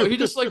 No, he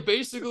just like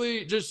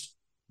basically just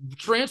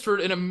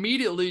transferred and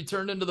immediately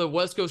turned into the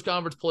West Coast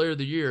Conference Player of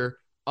the Year.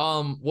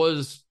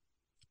 Was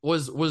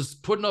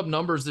putting up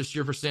numbers this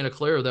year for Santa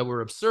Clara that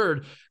were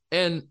absurd.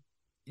 And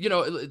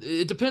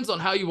it depends on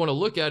how you want to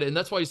look at it. And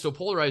that's why he's so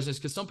polarizing, is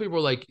because some people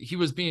are like, he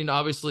was being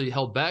obviously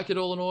held back at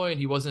Illinois and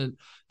he wasn't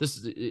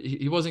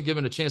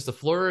given a chance to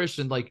flourish.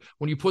 And like,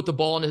 when you put the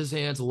ball in his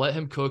hands, let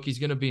him cook, he's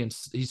going to be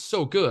he's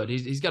so good.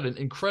 He's got an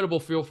incredible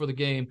feel for the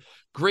game.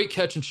 Great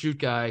catch and shoot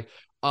guy.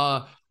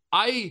 I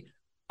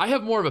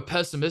have more of a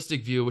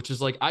pessimistic view, which is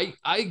like,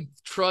 I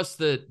trust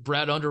that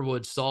Brad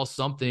Underwood saw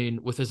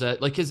something with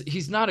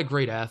he's not a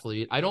great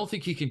athlete. I don't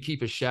think he can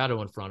keep his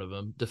shadow in front of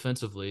him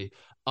defensively.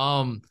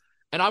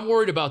 And I'm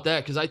worried about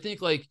that, because I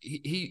think like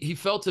he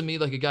felt to me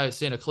like a guy at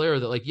Santa Clara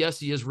that like, yes,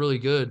 he is really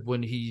good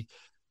when he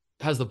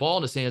has the ball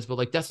in his hands, but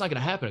like, that's not going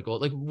to happen at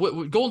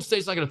Golden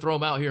State's not going to throw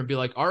him out here and be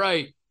like, all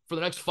right, for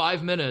the next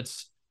 5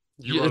 minutes,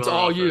 it's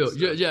all you.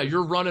 Yeah,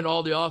 you're running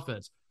all the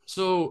offense.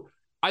 So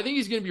I think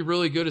he's going to be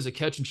really good as a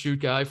catch and shoot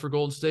guy for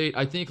Golden State.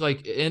 I think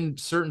like in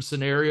certain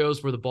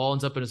scenarios where the ball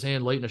ends up in his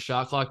hand late in a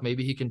shot clock,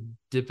 maybe he can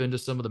dip into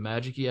some of the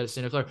magic he had at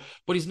Santa Clara,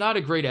 but he's not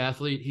a great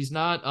athlete. He's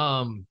not,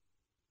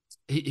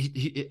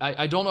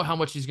 I don't know how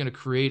much he's going to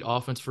create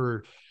offense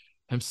for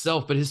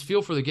himself, but his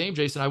feel for the game,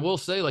 Jason, I will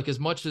say, like,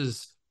 as much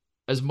as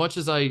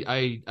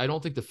I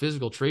don't think the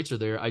physical traits are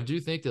there, I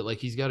do think that like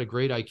he's got a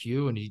great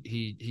IQ and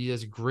he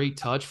has a great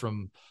touch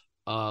from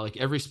like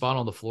every spot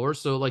on the floor.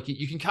 So like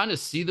you can kind of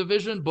see the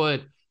vision,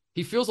 but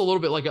he feels a little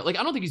bit like I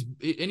don't think he's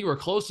anywhere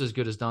close to as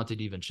good as Dante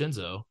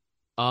DiVincenzo.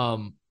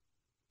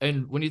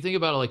 And when you think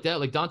about it like that,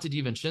 like Dante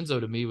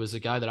DiVincenzo to me was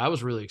a guy that I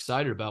was really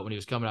excited about when he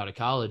was coming out of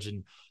college.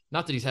 And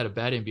not that he's had a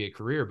bad NBA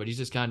career, but he's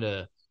just kind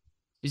of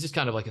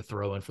like a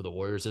throw in for the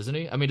Warriors, isn't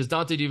he? I mean,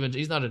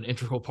 he's not an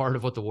integral part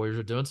of what the Warriors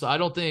are doing. So I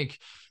don't think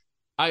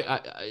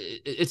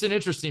it's an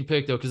interesting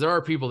pick though, because there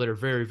are people that are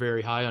very,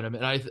 very high on him.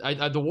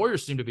 And the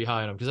Warriors seem to be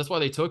high on him because that's why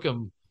they took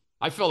him.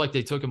 I felt like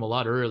they took him a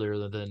lot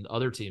earlier than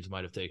other teams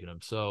might have taken him.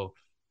 So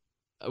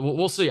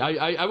we'll see.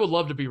 I would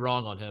love to be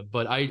wrong on him,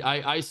 but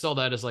I saw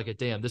that as like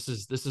this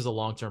is a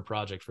long-term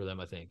project for them,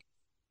 I think.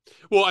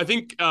 Well, I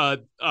think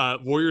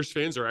Warriors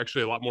fans are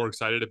actually a lot more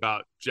excited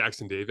about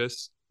Jackson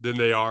Davis than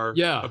they are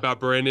Yeah. about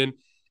Brandon.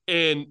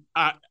 And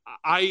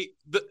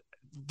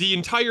the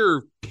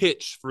entire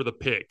pitch for the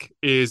pick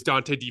is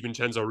Dante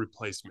DiVincenzo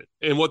replacement.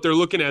 And what they're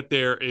looking at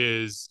there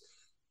is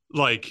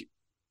like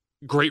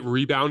great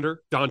rebounder.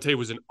 Dante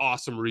was an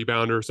awesome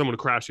rebounder, someone who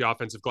crashed the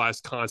offensive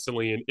glass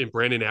constantly. And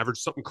Brandon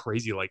averaged something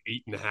crazy like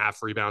 8.5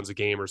 rebounds a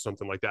game or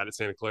something like that at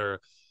Santa Clara.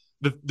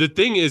 The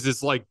thing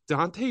is like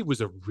Dante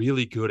was a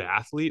really good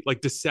athlete,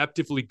 like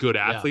deceptively good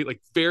athlete, like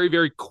very,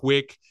 very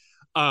quick,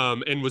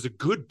 and was a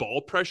good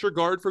ball pressure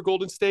guard for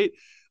Golden State.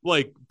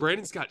 Like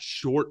Brandon's got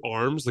short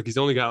arms, like he's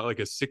only got like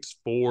a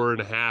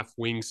 6'4.5"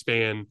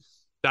 wingspan.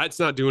 That's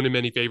not doing him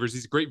any favors.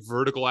 He's a great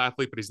vertical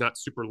athlete, but he's not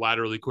super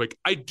laterally quick.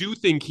 I do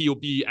think he'll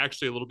be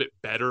actually a little bit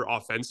better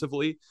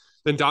offensively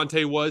than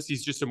Dante was.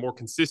 He's just a more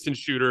consistent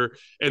shooter.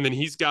 And then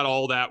he's got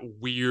all that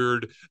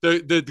weird,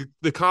 the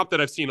comp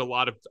that I've seen a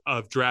lot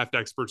of draft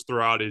experts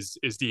throw out is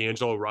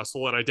D'Angelo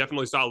Russell. And I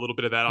definitely saw a little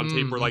bit of that on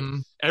tape where like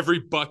every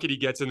bucket he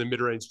gets in the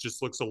mid-range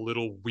just looks a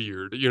little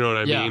weird. You know what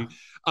I mean?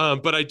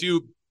 But I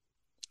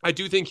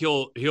do think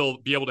he'll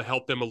be able to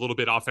help them a little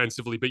bit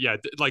offensively. But yeah,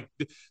 like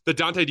the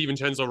Dante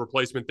DiVincenzo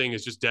replacement thing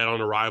is just dead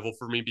on arrival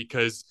for me,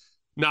 because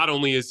not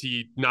only is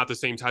he not the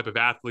same type of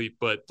athlete,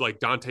 but like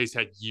Dante's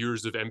had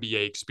years of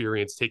NBA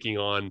experience taking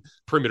on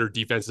perimeter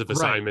defensive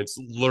assignments,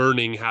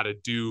 learning how to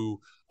do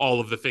all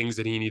of the things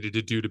that he needed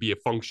to do to be a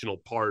functional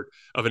part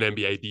of an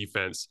NBA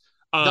defense.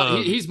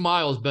 He's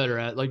miles better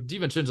at, like,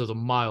 DiVincenzo's a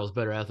miles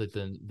better athlete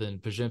than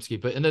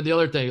Podziemski. But and then the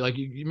other thing, like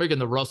you're making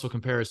the Russell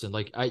comparison,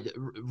 like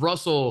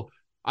Russell.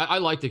 I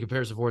like the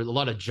comparison for it. A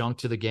lot of junk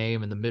to the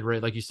game and the mid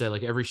range, like you said,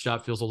 like every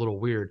shot feels a little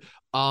weird.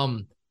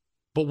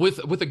 But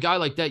with a guy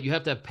like that, you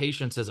have to have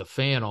patience as a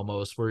fan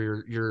almost,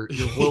 where you're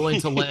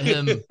willing to let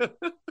him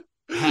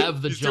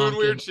have the He's junk. Doing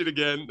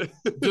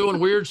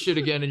weird shit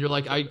again, and you're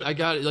like, I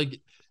got it.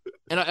 Like,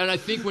 and I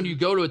think when you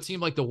go to a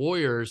team like the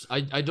Warriors,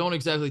 I don't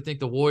exactly think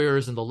the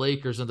Warriors and the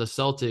Lakers and the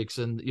Celtics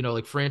and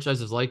like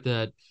franchises like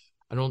that.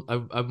 I'm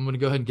going to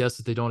go ahead and guess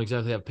that they don't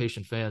exactly have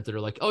patient fans that are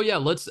like, oh yeah,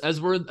 let's,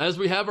 as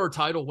we have our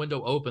title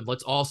window open,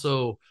 let's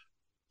also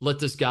let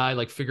this guy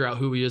like figure out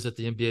who he is at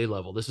the NBA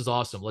level. This is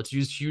awesome. Let's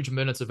use huge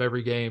minutes of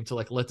every game to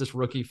like let this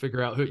rookie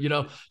figure out who, that's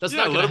not going to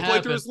happen. Let him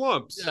play through his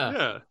lumps.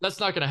 Yeah,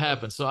 that's not going to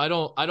happen. So I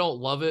don't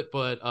love it,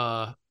 but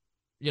I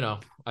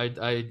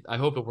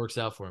hope it works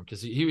out for him,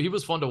 because he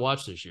was fun to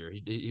watch this year.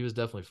 He was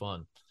definitely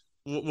fun.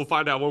 We'll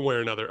find out one way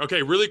or another.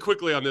 Okay, really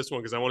quickly on this one,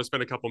 because I want to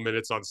spend a couple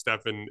minutes on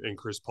Steph and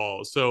Chris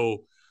Paul.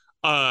 So,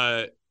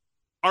 are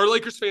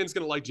Lakers fans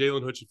going to like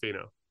Jalen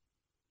Hood-Schifino?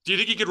 Do you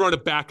think he could run a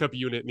backup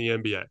unit in the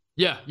NBA?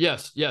 Yeah,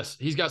 yes.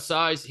 He's got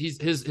size.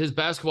 His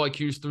basketball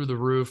IQ is through the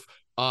roof.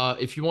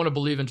 If you want to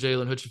believe in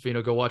Jalen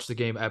Hood-Schifino, go watch the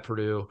game at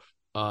Purdue.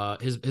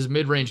 His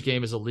mid-range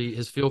game is elite.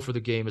 His feel for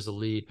the game is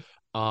elite.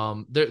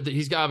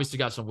 He's obviously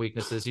got some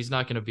weaknesses. He's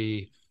not going to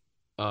be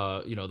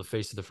the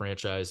face of the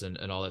franchise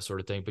and all that sort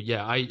of thing. But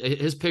yeah,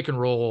 his pick and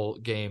roll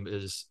game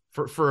is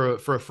for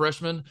a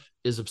freshman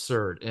is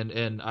absurd.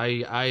 And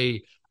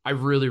I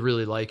really,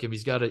 really like him.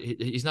 He's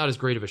not as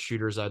great of a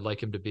shooter as I'd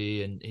like him to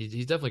be. And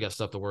he's definitely got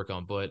stuff to work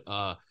on, but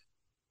I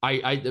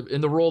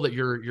in the role that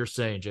you're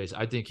saying, Jason,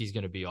 I think he's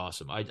going to be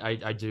awesome.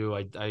 I do.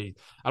 I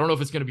don't know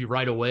if it's going to be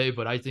right away,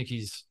 but I think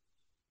he's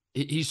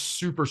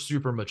super,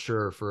 super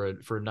mature for a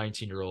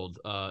 19-year-old.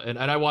 And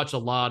I watch a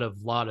lot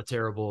of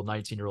terrible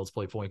 19-year-olds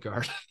play point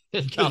guard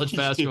in college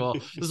basketball.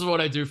 This is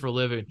what I do for a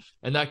living.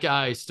 And that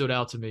guy stood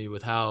out to me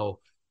with how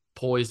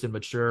poised and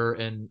mature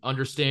and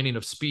understanding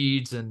of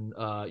speeds and,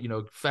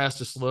 fast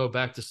to slow,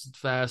 back to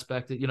fast,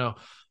 back to,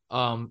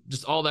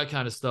 just all that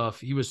kind of stuff.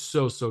 He was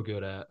so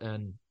good at.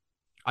 And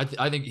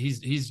I think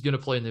he's going to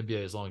play in the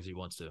NBA as long as he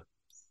wants to.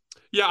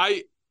 Yeah,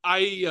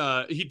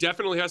 he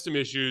definitely has some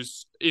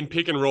issues in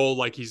pick and roll.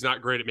 Like, he's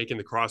not great at making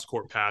the cross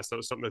court pass. That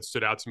was something that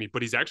stood out to me,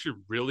 but he's actually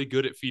really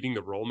good at feeding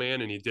the roll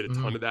man. And he did a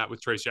ton of that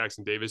with Trace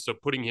Jackson Davis. So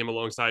putting him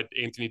alongside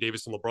Anthony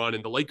Davis and LeBron,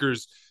 and the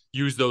Lakers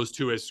use those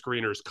two as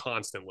screeners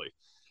constantly.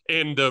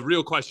 And the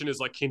real question is,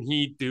 like, can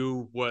he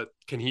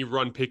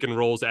run pick and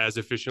rolls as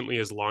efficiently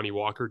as Lonnie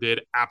Walker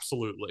did?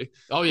 Absolutely.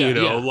 Oh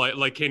yeah.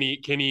 Like can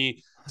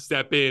he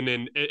step in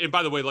and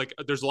by the way, like,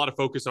 there's a lot of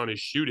focus on his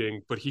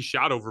shooting, but he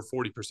shot over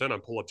 40% on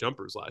pull-up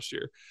jumpers last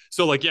year.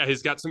 So like, yeah,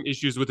 he's got some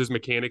issues with his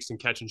mechanics and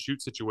catch and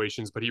shoot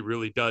situations, but he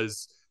really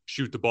does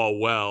shoot the ball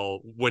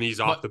well when he's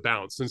off the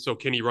bounce. And so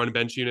can he run a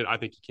bench unit? I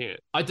think he can.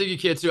 I think he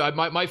can too.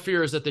 My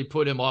fear is that they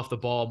put him off the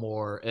ball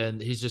more,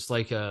 and he's just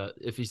like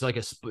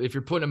if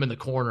you're putting him in the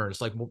corner,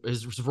 it's like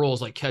his role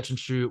is like catch and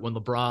shoot when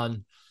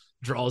LeBron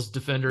draws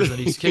defenders and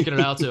he's kicking it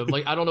out to him.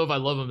 Like, I don't know if I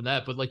love him in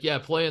that, but like, yeah,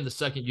 playing the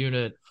second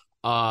unit.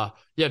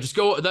 Just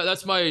go.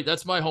 That's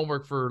my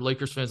homework for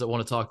Lakers fans that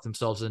want to talk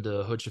themselves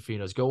into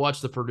Hood-Schifino's. Go watch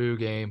the Purdue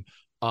game.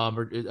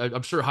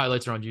 I'm sure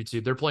highlights are on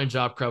YouTube. They're playing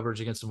job coverage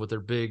against him with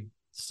their big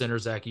center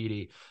Zach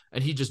Edey,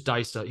 and he just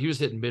diced up. He was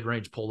hitting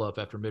mid-range pull-up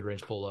after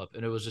mid-range pull-up,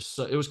 and it was just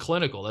it was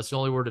clinical. That's the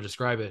only word to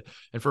describe it.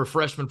 And for a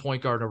freshman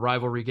point guard in a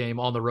rivalry game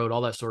on the road,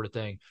 all that sort of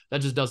thing,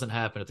 that just doesn't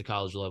happen at the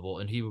college level.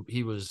 And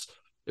he was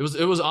it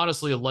was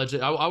honestly a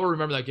legend. I will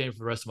remember that game for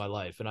the rest of my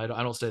life, and I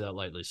don't say that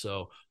lightly.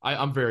 So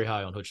I'm very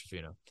high on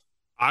Hood-Schifino.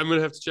 I'm going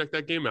to have to check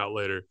that game out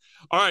later.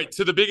 All right,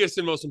 to the biggest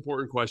and most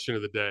important question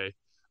of the day.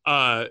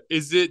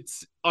 Is it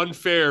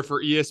unfair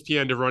for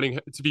ESPN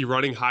to be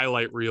running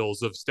highlight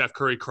reels of Steph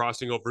Curry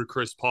crossing over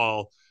Chris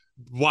Paul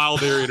while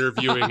they're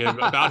interviewing him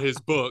about his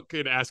book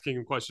and asking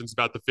him questions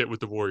about the fit with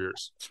the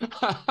Warriors?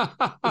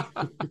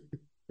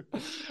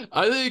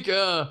 I think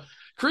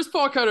Chris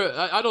Paul kind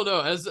of, I don't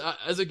know,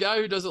 as a guy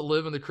who doesn't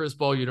live in the Chris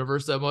Paul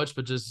universe that much,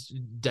 but just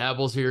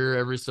dabbles here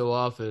every so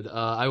often,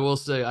 I will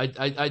say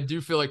I do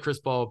feel like Chris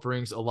Paul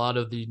brings a lot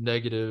of the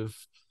negative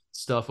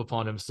stuff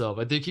upon himself.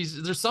 I think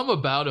there's some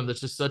about him that's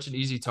just such an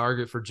easy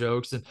target for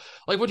jokes. And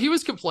like when he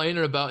was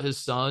complaining about his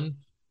son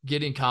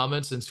getting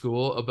comments in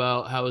school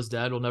about how his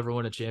dad will never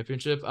win a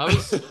championship,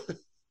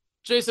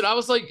 Jason, I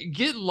was like,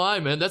 get in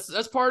line, man.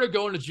 That's part of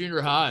going to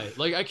junior high.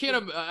 Like,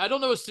 I don't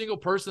know a single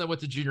person that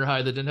went to junior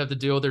high that didn't have to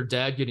deal with their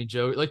dad getting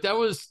joked. Like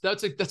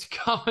that's a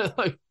comment.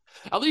 Like,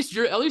 at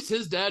least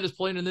his dad is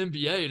playing in the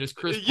NBA and it's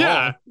Chris Paul.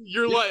 Yeah,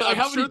 you're like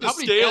I'm sure the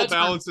scale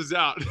balances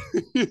out.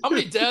 How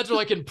many dads are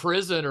like in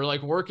prison or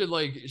like working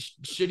like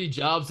shitty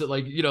jobs that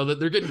like, that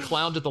they're getting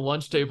clowned at the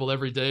lunch table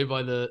every day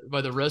by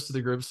the rest of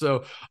the group.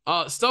 So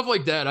stuff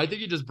like that, I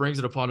think he just brings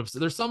it upon him.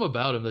 There's some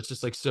about him that's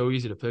just like so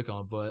easy to pick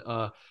on.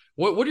 But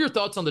what are your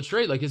thoughts on the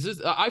trade? Like,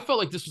 I felt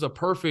like this was a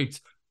perfect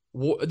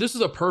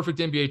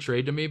NBA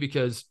trade to me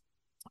because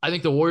I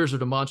think the Warriors are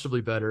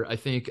demonstrably better. I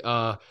think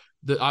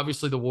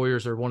obviously the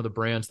Warriors are one of the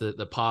brands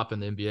that pop in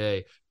the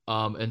NBA.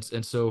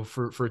 And so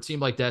for a team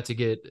like that to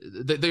get,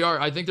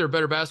 I think they're a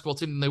better basketball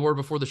team than they were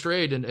before the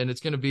trade. And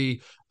it's going to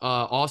be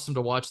awesome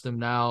to watch them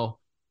now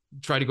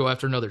try to go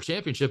after another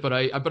championship.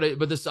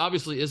 But this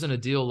obviously isn't a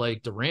deal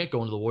like Durant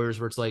going to the Warriors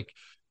where it's like,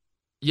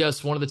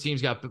 yes, one of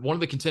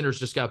the contenders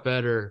just got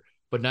better,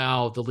 but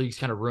now the league's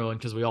kind of ruined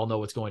because we all know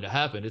what's going to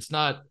happen.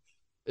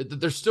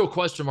 There's still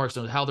question marks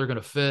on how they're going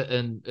to fit.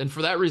 And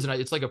for that reason,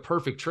 it's like a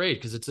perfect trade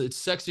because it's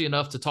sexy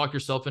enough to talk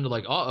yourself into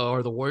like,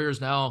 are the Warriors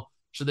now,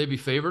 should they be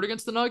favored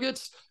against the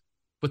Nuggets?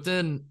 But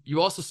then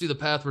you also see the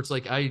path where it's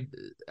like,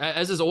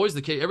 as is always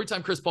the case, every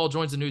time Chris Paul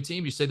joins a new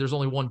team, you say there's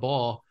only one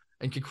ball.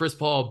 And can Chris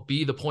Paul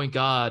be the point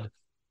guard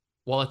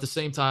while at the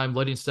same time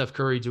letting Steph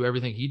Curry do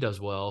everything he does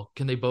well?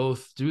 Can they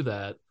both do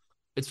that?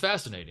 It's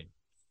fascinating.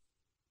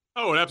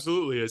 Oh, it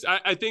absolutely is.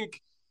 I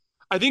think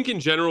in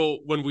general,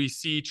 when we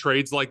see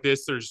trades like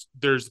this, there's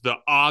the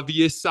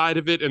obvious side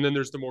of it, and then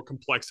there's the more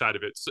complex side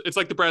of it. So it's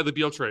like the Bradley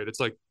Beal trade. It's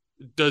like,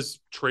 does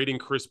trading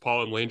Chris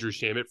Paul and Landry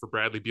Shamet for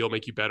Bradley Beal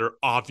make you better?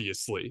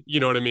 Obviously. You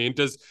know what I mean?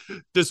 Does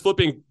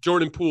flipping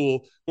Jordan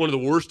Poole, one of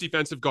the worst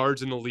defensive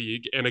guards in the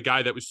league, and a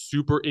guy that was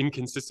super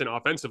inconsistent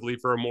offensively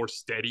for a more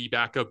steady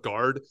backup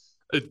guard,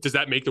 does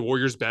that make the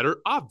Warriors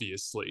better?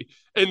 Obviously.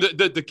 And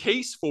the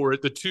case for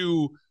it, the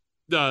two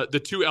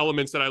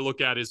elements that I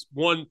look at is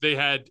one, they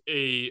had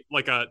they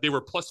were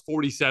plus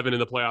 47 in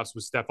the playoffs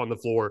with Steph on the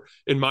floor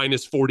and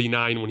minus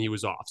 49 when he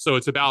was off. So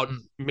it's about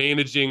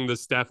managing the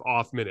Steph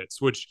off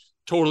minutes, which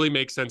totally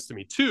makes sense to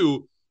me.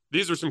 Two,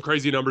 these are some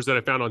crazy numbers that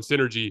I found on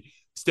Synergy.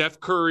 Steph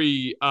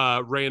Curry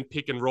ran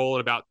pick and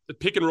roll or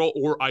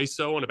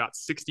ISO on about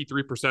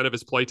 63% of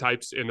his play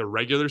types in the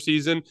regular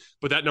season,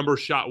 but that number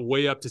shot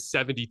way up to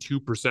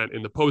 72%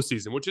 in the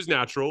postseason, which is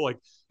natural. Like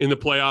in the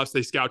playoffs,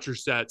 they scout your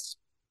sets.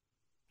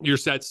 Your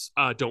sets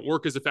don't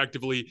work as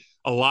effectively.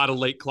 A lot of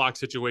late clock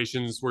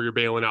situations where you're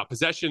bailing out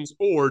possessions,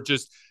 or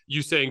just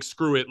you saying,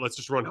 screw it, let's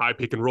just run high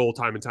pick and roll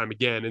time and time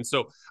again. And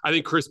so I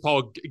think Chris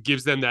Paul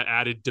gives them that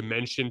added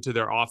dimension to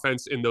their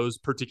offense in those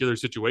particular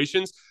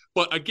situations.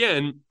 But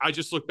again, I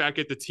just look back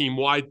at the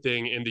team-wide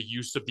thing and the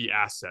use of the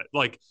asset.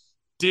 Like,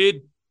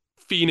 did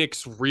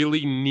Phoenix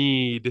really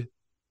need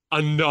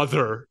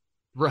another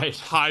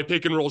high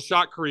pick and roll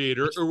shot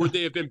creator, or would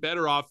they have been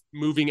better off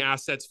moving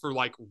assets for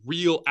like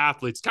real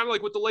athletes, kind of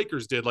like what the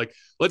Lakers did? Like,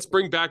 let's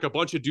bring back a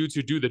bunch of dudes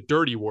who do the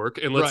dirty work,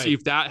 and let's see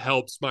if that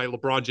helps my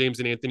LeBron James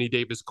and Anthony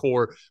Davis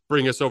core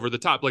bring us over the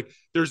top. Like,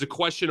 there's a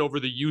question over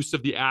the use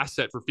of the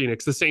asset for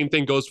Phoenix. The same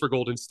thing goes for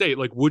Golden State.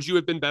 Like, would you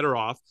have been better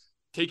off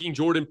taking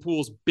Jordan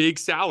Poole's big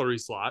salary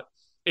slot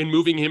and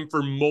moving him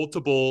for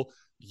multiple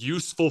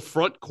useful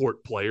front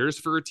court players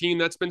for a team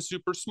that's been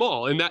super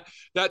small? And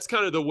that's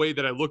kind of the way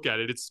that I look at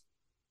it. It's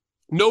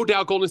no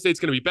doubt Golden State's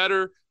going to be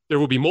better. There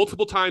will be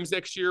multiple times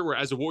next year where,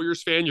 as a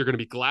Warriors fan, you're going to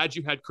be glad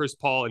you had Chris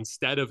Paul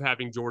instead of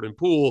having Jordan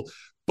Poole.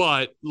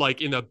 But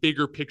like in the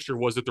bigger picture,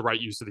 was it the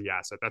right use of the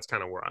asset? That's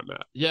kind of where I'm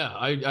at. Yeah,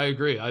 I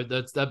agree.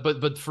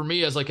 But for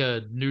me, as like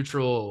a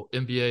neutral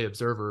NBA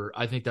observer,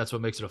 I think that's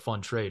what makes it a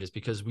fun trade, is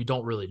because we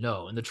don't really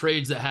know. And the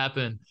trades that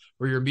happen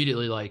where you're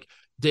immediately like,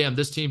 damn,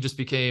 this team just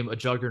became a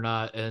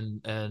juggernaut,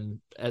 and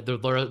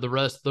the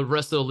rest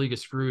of the league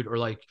is screwed, or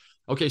like,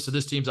 okay, so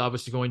this team's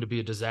obviously going to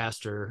be a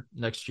disaster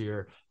next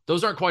year.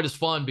 Those aren't quite as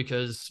fun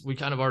because we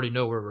kind of already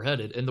know where we're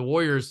headed. And the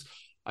Warriors,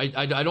 I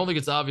don't think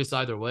it's obvious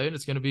either way. And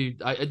it's going to be,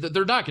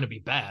 they're not going to be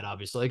bad,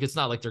 obviously. Like, it's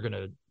not like they're going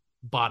to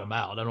bottom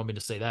out. I don't mean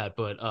to say that,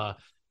 but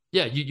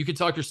yeah, you could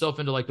talk yourself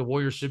into like the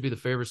Warriors should be the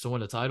favorites to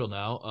win the title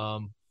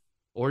now.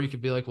 Or you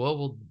could be like,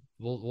 well,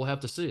 we'll have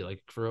to see.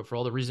 Like for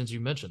all the reasons you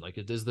mentioned, like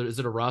is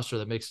it a roster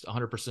that makes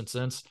 100%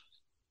 sense?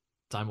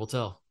 Time will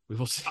tell. We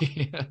will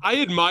see.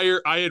 I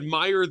admire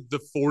the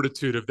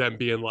fortitude of them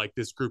being like,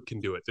 this group can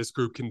do it. This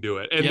group can do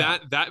it. And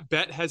that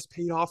bet has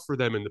paid off for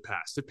them in the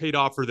past. It paid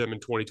off for them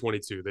in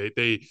 2022.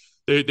 They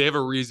have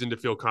a reason to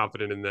feel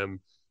confident in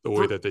them the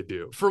way that they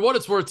do. For what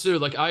it's worth too,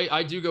 like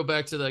I do go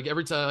back to like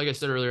every time, like I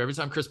said earlier, every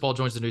time Chris Paul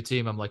joins a new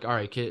team, I'm like, all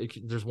right,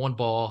 there's one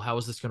ball. How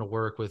is this going to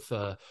work with,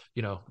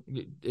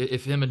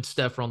 if him and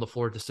Steph are on the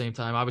floor at the same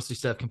time? Obviously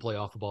Steph can play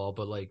off the ball,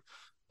 but like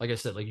I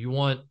said, like you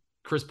want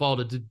Chris Paul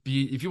to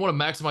be, if you want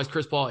to maximize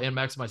Chris Paul and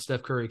maximize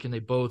Steph Curry, can they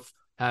both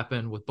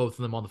happen with both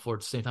of them on the floor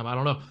at the same time? I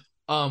don't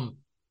know.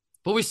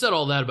 But we said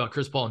all that about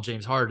Chris Paul and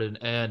James Harden,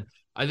 and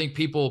I think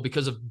people,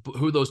 because of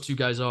who those two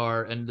guys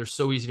are, and they're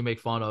so easy to make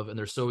fun of, and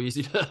they're so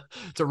easy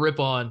to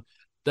rip on,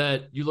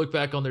 that you look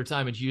back on their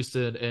time in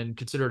Houston and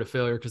consider it a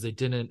failure because they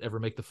didn't ever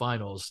make the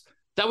finals.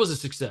 That was a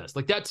success.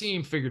 Like that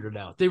team figured it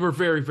out. They were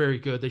very, very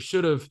good. They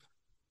should have.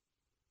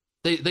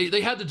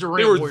 They had the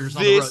Durant Warriors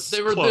on the road.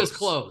 They were this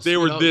close. They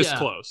were this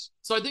close.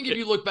 So I think if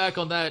you look back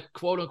on that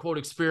quote unquote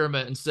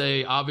experiment and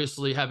say,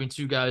 obviously having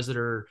two guys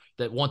that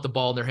want the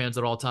ball in their hands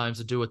at all times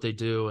to do what they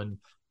do, and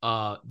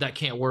that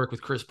can't work with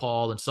Chris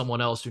Paul and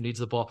someone else who needs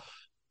the ball.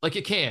 Like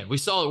it can. We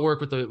saw it work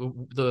with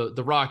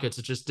the Rockets.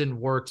 It just didn't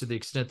work to the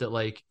extent that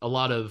like a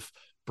lot of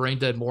brain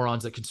dead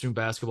morons that consume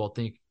basketball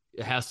think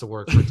it has to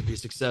work for it to be a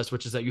success,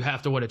 which is that you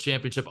have to win a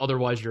championship.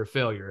 Otherwise you're a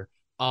failure.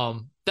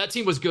 That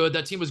team was good.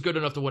 That team was good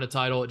enough to win a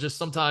title. It just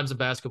sometimes in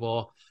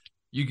basketball,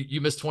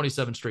 you miss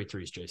 27 straight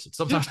threes, Jason.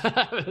 Sometimes that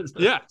happens.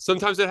 Yeah,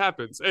 sometimes it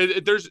happens.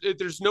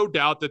 There's no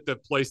doubt that the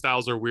play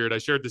styles are weird. I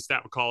shared this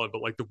stat with Colin,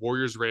 but like the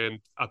Warriors ran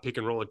a pick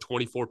and roll in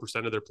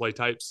 24% of their play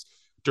types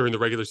during the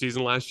regular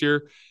season last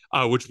year,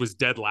 which was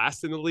dead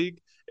last in the league.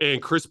 And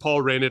Chris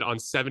Paul ran it on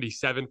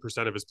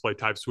 77% of his play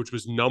types, which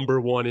was number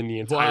one in the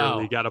entire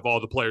league out of all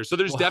the players. So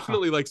there's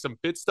definitely like some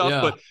fit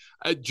stuff,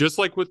 but just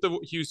like with the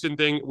Houston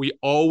thing, we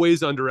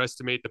always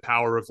underestimate the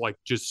power of like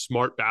just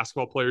smart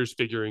basketball players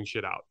figuring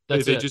shit out.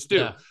 They just do.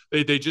 Yeah.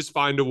 They just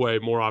find a way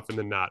more often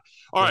than not.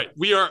 All right,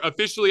 we are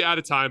officially out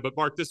of time, but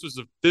Mark, this was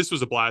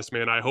a blast,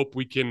 man. I hope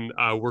we can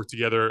work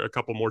together a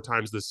couple more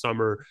times this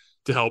summer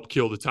to help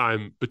kill the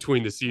time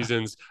between the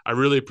seasons. I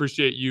really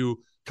appreciate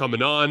you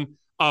coming on.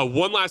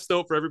 One last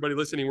note for everybody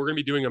listening. We're going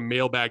to be doing a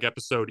mailbag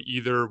episode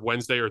either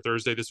Wednesday or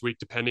Thursday this week,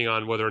 depending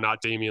on whether or not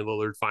Damian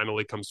Lillard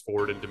finally comes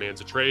forward and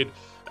demands a trade.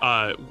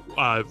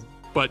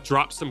 But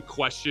drop some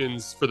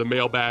questions for the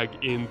mailbag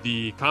in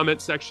the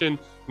comment section,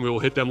 and we will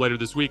hit them later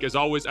this week. As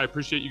always, I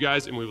appreciate you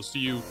guys, and we will see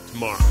you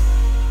tomorrow.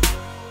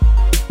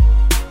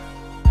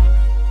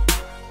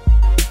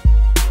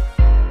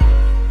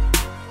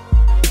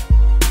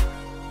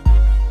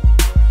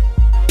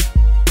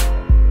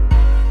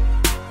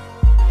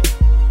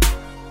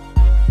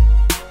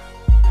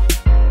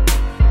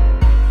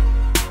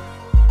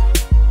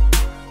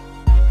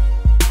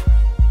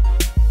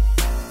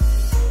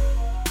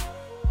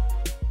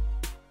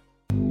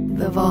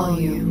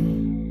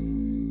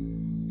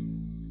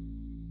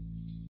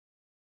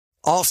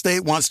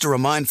 Allstate wants to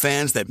remind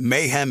fans that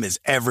mayhem is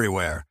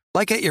everywhere,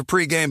 like at your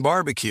pregame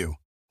barbecue.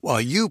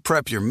 While you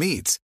prep your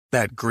meats,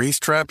 that grease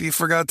trap you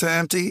forgot to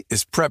empty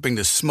is prepping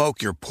to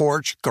smoke your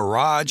porch,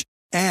 garage,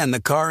 and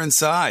the car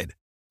inside.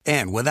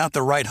 And without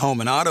the right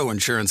home and auto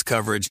insurance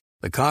coverage,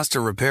 the cost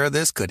to repair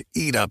this could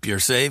eat up your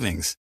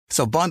savings.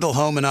 So bundle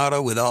home and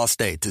auto with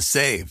Allstate to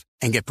save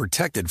and get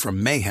protected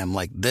from mayhem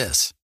like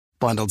this.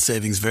 Bundled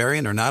savings vary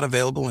and are not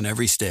available in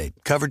every state.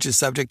 Coverage is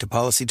subject to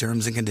policy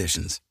terms and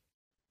conditions.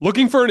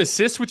 Looking for an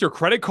assist with your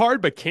credit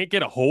card but can't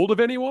get a hold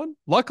of anyone?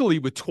 Luckily,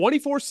 with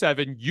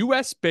 24/7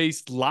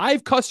 U.S.-based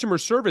live customer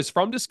service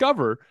from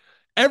Discover,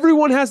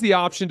 everyone has the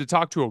option to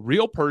talk to a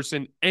real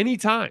person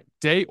anytime,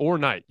 day or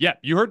night. Yeah,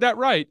 you heard that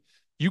right.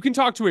 You can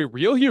talk to a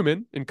real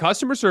human in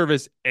customer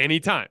service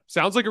anytime.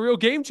 Sounds like a real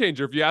game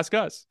changer if you ask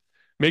us.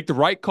 Make the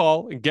right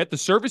call and get the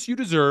service you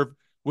deserve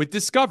with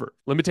Discover.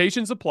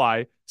 Limitations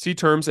apply. See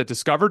terms at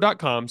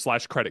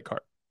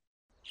discover.com/creditcard.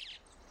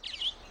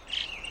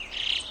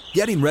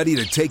 Getting ready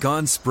to take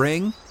on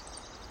spring?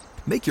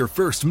 Make your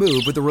first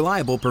move with the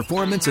reliable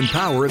performance and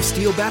power of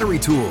Steel battery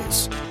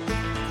tools.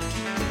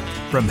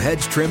 From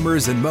hedge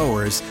trimmers and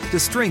mowers to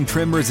string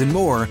trimmers and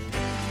more,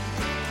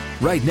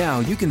 right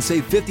now you can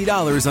save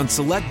 $50 on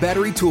select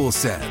battery tool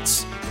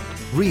sets.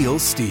 Real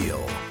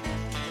Steel.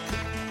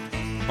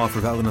 Offer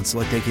valid on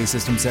select AK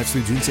system sets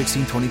through June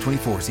 16,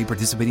 2024. See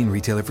participating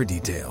retailer for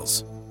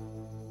details.